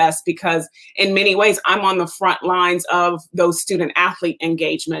my best because in many ways, I'm on the front lines of those student athlete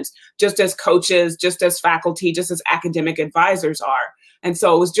engagements, just as coaches, just as faculty, just as academic advisors are. And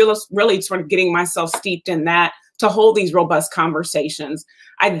so it was just really sort of getting myself steeped in that to hold these robust conversations.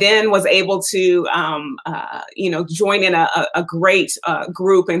 I then was able to, you know, join in a great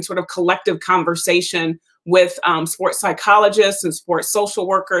group and sort of collective conversation with sports psychologists and sports social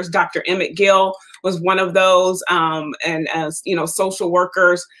workers. Dr. Emmett Gill was one of those, and as you know, social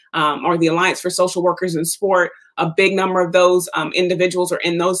workers or the Alliance for Social Workers in Sport, a big number of those individuals are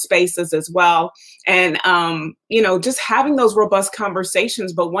in those spaces as well. And, you know, just having those robust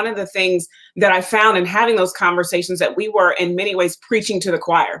conversations. But one of the things that I found in having those conversations that we were in many ways preaching to the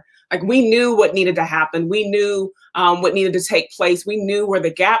choir. Like we knew what needed to happen. We knew what needed to take place. We knew where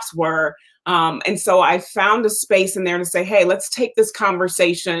the gaps were. And so I found a space in there to say, hey, let's take this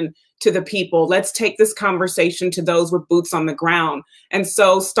conversation to the people. Let's take this conversation to those with boots on the ground. And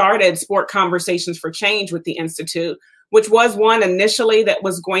so started Sport Conversations for Change with the Institute, which was one initially that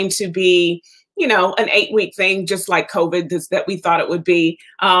was going to be, you know, an 8-week thing, just like COVID that we thought it would be.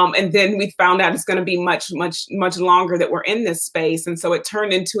 And then we found out it's going to be much longer that we're in this space. And so it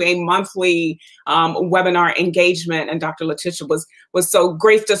turned into a monthly webinar engagement. And Dr. Letisha was so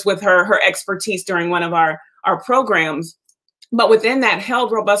graced us with her expertise during one of our programs. But within that,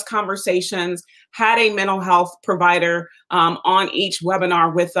 held robust conversations, had a mental health provider on each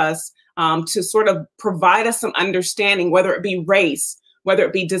webinar with us to sort of provide us some understanding, whether it be race, whether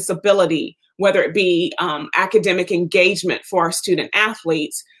it be disability, whether it be academic engagement for our student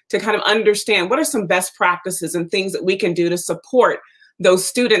athletes, to kind of understand what are some best practices and things that we can do to support those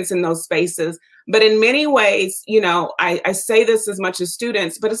students in those spaces. But in many ways, you know, I say this as much as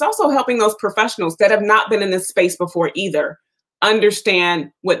students, but it's also helping those professionals that have not been in this space before either understand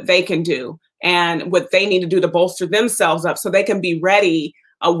what they can do and what they need to do to bolster themselves up so they can be ready,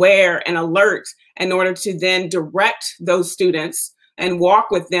 aware, and alert in order to then direct those students and walk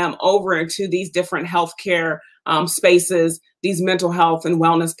with them over into these different healthcare spaces, these mental health and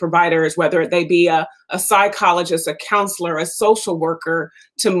wellness providers, whether they be a psychologist, a counselor, a social worker,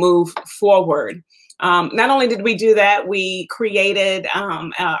 to move forward. Not only did we do that, we created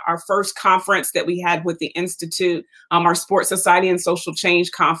our first conference that we had with the Institute, our Sports Society and Social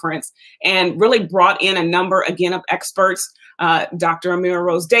Change Conference, and really brought in a number, again, of experts. Dr. Amira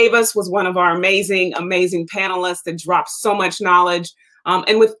Rose Davis was one of our amazing panelists that dropped so much knowledge.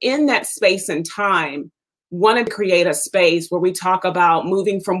 And within that space and time, wanted to create a space where we talk about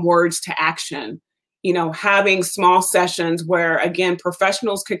moving from words to action. you know, having small sessions where, again,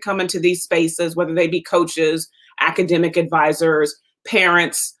 professionals could come into these spaces, whether they be coaches, academic advisors,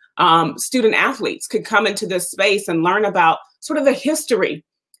 parents, student athletes could come into this space and learn about sort of the history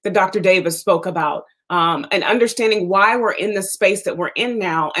that Dr. Davis spoke about, and understanding why we're in the space that we're in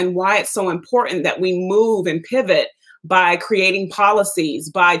now and why it's so important that we move and pivot by creating policies,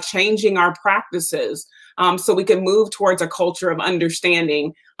 by changing our practices, so we can move towards a culture of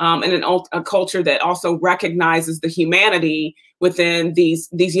understanding, and a culture that also recognizes the humanity within these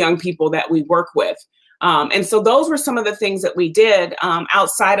young people that we work with. And so those were some of the things that we did.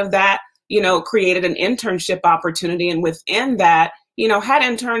 Outside of that, you know, created an internship opportunity. And within that, you know, had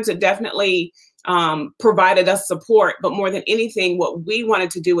interns that definitely provided us support. But more than anything, what we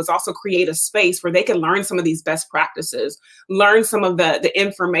wanted to do was also create a space where they could learn some of these best practices, learn some of the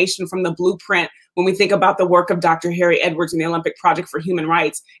information from the blueprint when we think about the work of Dr. Harry Edwards and the Olympic Project for Human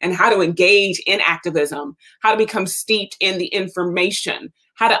Rights, and how to engage in activism, how to become steeped in the information,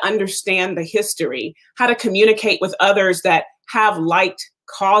 how to understand the history, how to communicate with others that have like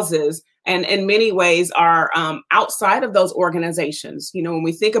causes and in many ways are outside of those organizations. You know, when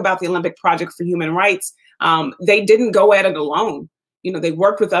we think about the Olympic Project for Human Rights, they didn't go at it alone. You know, they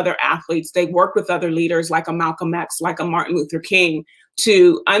worked with other athletes, they worked with other leaders like a Malcolm X, like a Martin Luther King,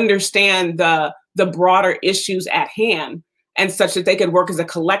 to understand the broader issues at hand, and such that they could work as a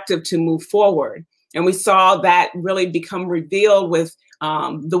collective to move forward. And we saw that really become revealed with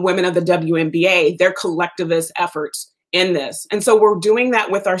the women of the WNBA, their collectivist efforts in this. And so we're doing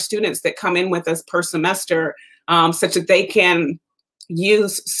that with our students that come in with us per semester, such that they can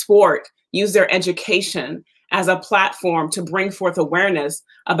use sport, use their education as a platform to bring forth awareness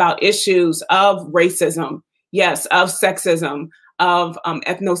about issues of racism, yes, of sexism, of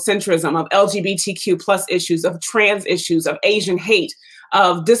ethnocentrism, of LGBTQ plus issues, of trans issues, of Asian hate,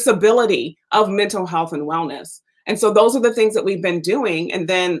 of disability, of mental health and wellness. And so those are the things that we've been doing. And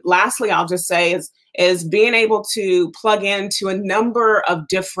then lastly, I'll just say is being able to plug into a number of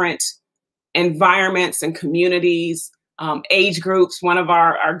different environments and communities, age groups. One of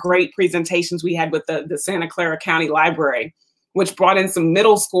our great presentations we had with the Santa Clara County Library, which brought in some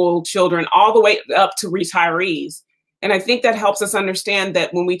middle school children all the way up to retirees. And I think that helps us understand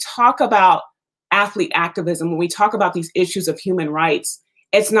that when we talk about athlete activism, when we talk about these issues of human rights,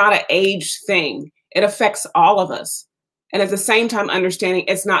 it's not an age thing. It affects all of us. And at the same time, understanding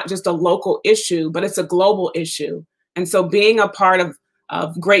it's not just a local issue, but it's a global issue. And so being a part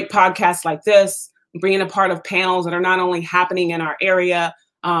of great podcasts like this, being a part of panels that are not only happening in our area,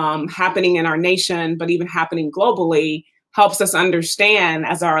 happening in our nation, but even happening globally, helps us understand,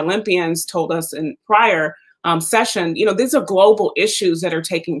 as our Olympians told us in prior session, you know, these are global issues that are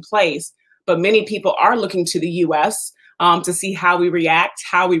taking place, but many people are looking to the US to see how we react,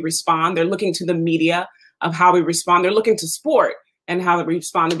 how we respond. They're looking to the media of how we respond. They're looking to sport and how we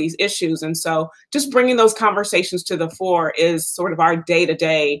respond to these issues. And so just bringing those conversations to the fore is sort of our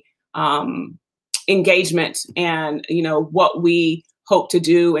day-to-day engagement, and, you know, what we hope to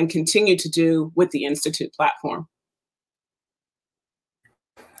do and continue to do with the Institute platform.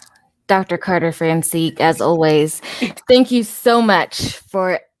 Dr. Carter Francique, as always, thank you so much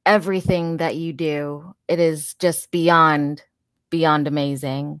for everything that you do. It is just beyond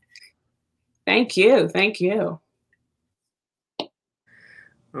amazing. Thank you. Thank you.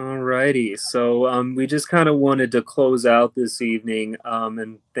 All righty. So we just kind of wanted to close out this evening,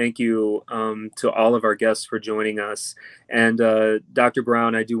 and thank you to all of our guests for joining us. And Dr.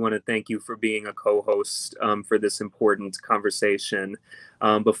 Brown, I do want to thank you for being a co-host for this important conversation.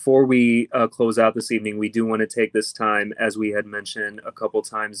 Before we close out this evening, we do want to take this time, as we had mentioned a couple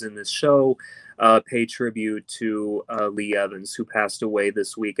times in this show, pay tribute to Lee Evans, who passed away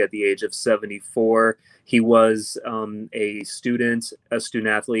this week at the age of 74. He was a student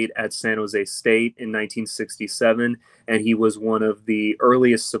athlete at San Jose State in 1967, and he was one of the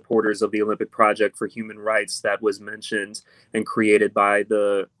earliest supporters of the Olympic Project for Human Rights that was mentioned and created by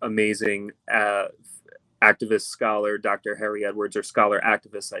the amazing activist scholar, Dr. Harry Edwards, or scholar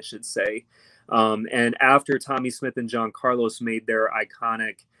activist, I should say. And after Tommie Smith and John Carlos made their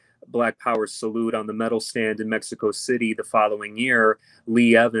iconic Black Power salute on the medal stand in Mexico City the following year,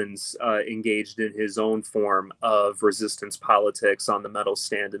 Lee Evans engaged in his own form of resistance politics on the medal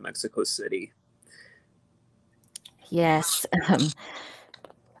stand in Mexico City. Yes.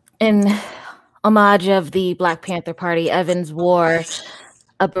 In homage of the Black Panther Party, Evans wore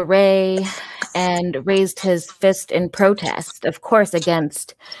a beret and raised his fist in protest, of course,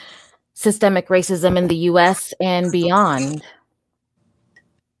 against systemic racism in the US and beyond.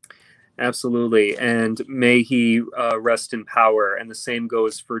 Absolutely. And may he rest in power. And the same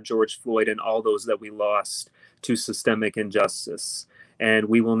goes for George Floyd and all those that we lost to systemic injustice. And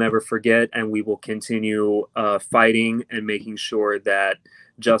we will never forget, and we will continue fighting and making sure that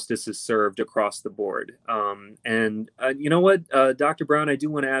justice is served across the board. And you know what, Dr. Brown, I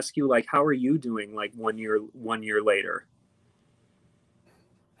do want to ask you, like, how are you doing, like, one year later?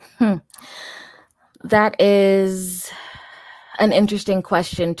 That is an interesting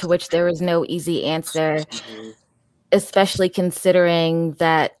question to which there is no easy answer, especially considering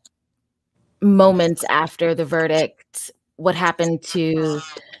that moments after the verdict, what happened to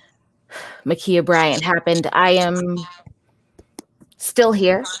Ma'Khia Bryant happened. I am still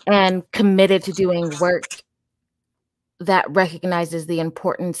here and committed to doing work that recognizes the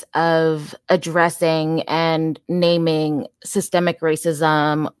importance of addressing and naming systemic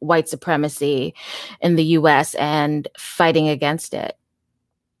racism, white supremacy in the US and fighting against it.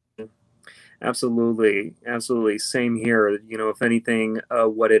 Absolutely. Absolutely. Same here. You know, if anything,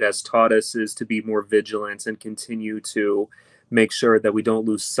 what it has taught us is to be more vigilant and continue to make sure that we don't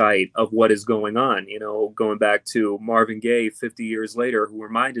lose sight of what is going on. You know, going back to Marvin Gaye 50 years later, who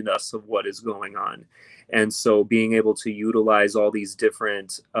reminded us of what is going on. And so being able to utilize all these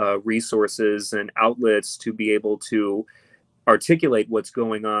different resources and outlets to be able to articulate what's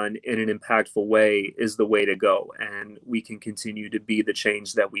going on in an impactful way is the way to go. And we can continue to be the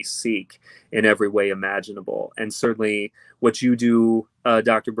change that we seek in every way imaginable. And certainly what you do,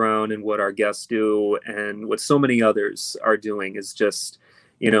 Dr. Brown, and what our guests do, and what so many others are doing is just,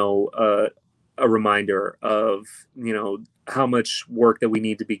 you know, a reminder of, you know, how much work that we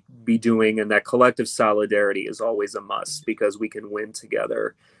need to be doing, and that collective solidarity is always a must, because we can win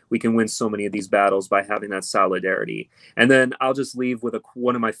together. We can win so many of these battles by having that solidarity. And then I'll just leave with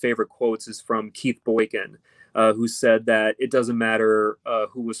one of my favorite quotes is from Keith Boykin, who said that it doesn't matter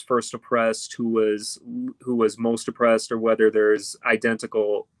who was first oppressed, who was most oppressed, or whether they're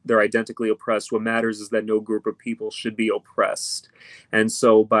identically oppressed. What matters is that no group of people should be oppressed. And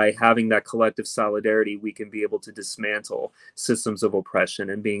so by having that collective solidarity, we can be able to dismantle systems of oppression,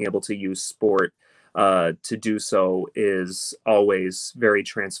 and being able to use sport to do so is always very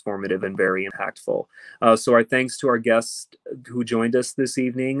transformative and very impactful. So our thanks to our guests who joined us this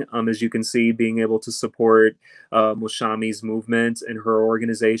evening. As you can see, being able to support Moushaami's movement and her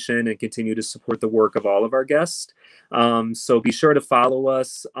organization, and continue to support the work of all of our guests. So be sure to follow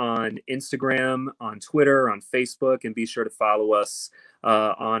us on Instagram, on Twitter, on Facebook, and be sure to follow us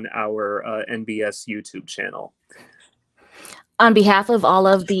on our NBS YouTube channel. On behalf of all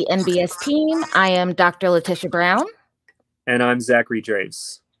of the NBS team, I am Dr. Letisha Brown. And I'm Zachary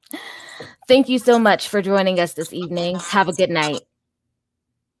Draves. Thank you so much for joining us this evening. Have a good night.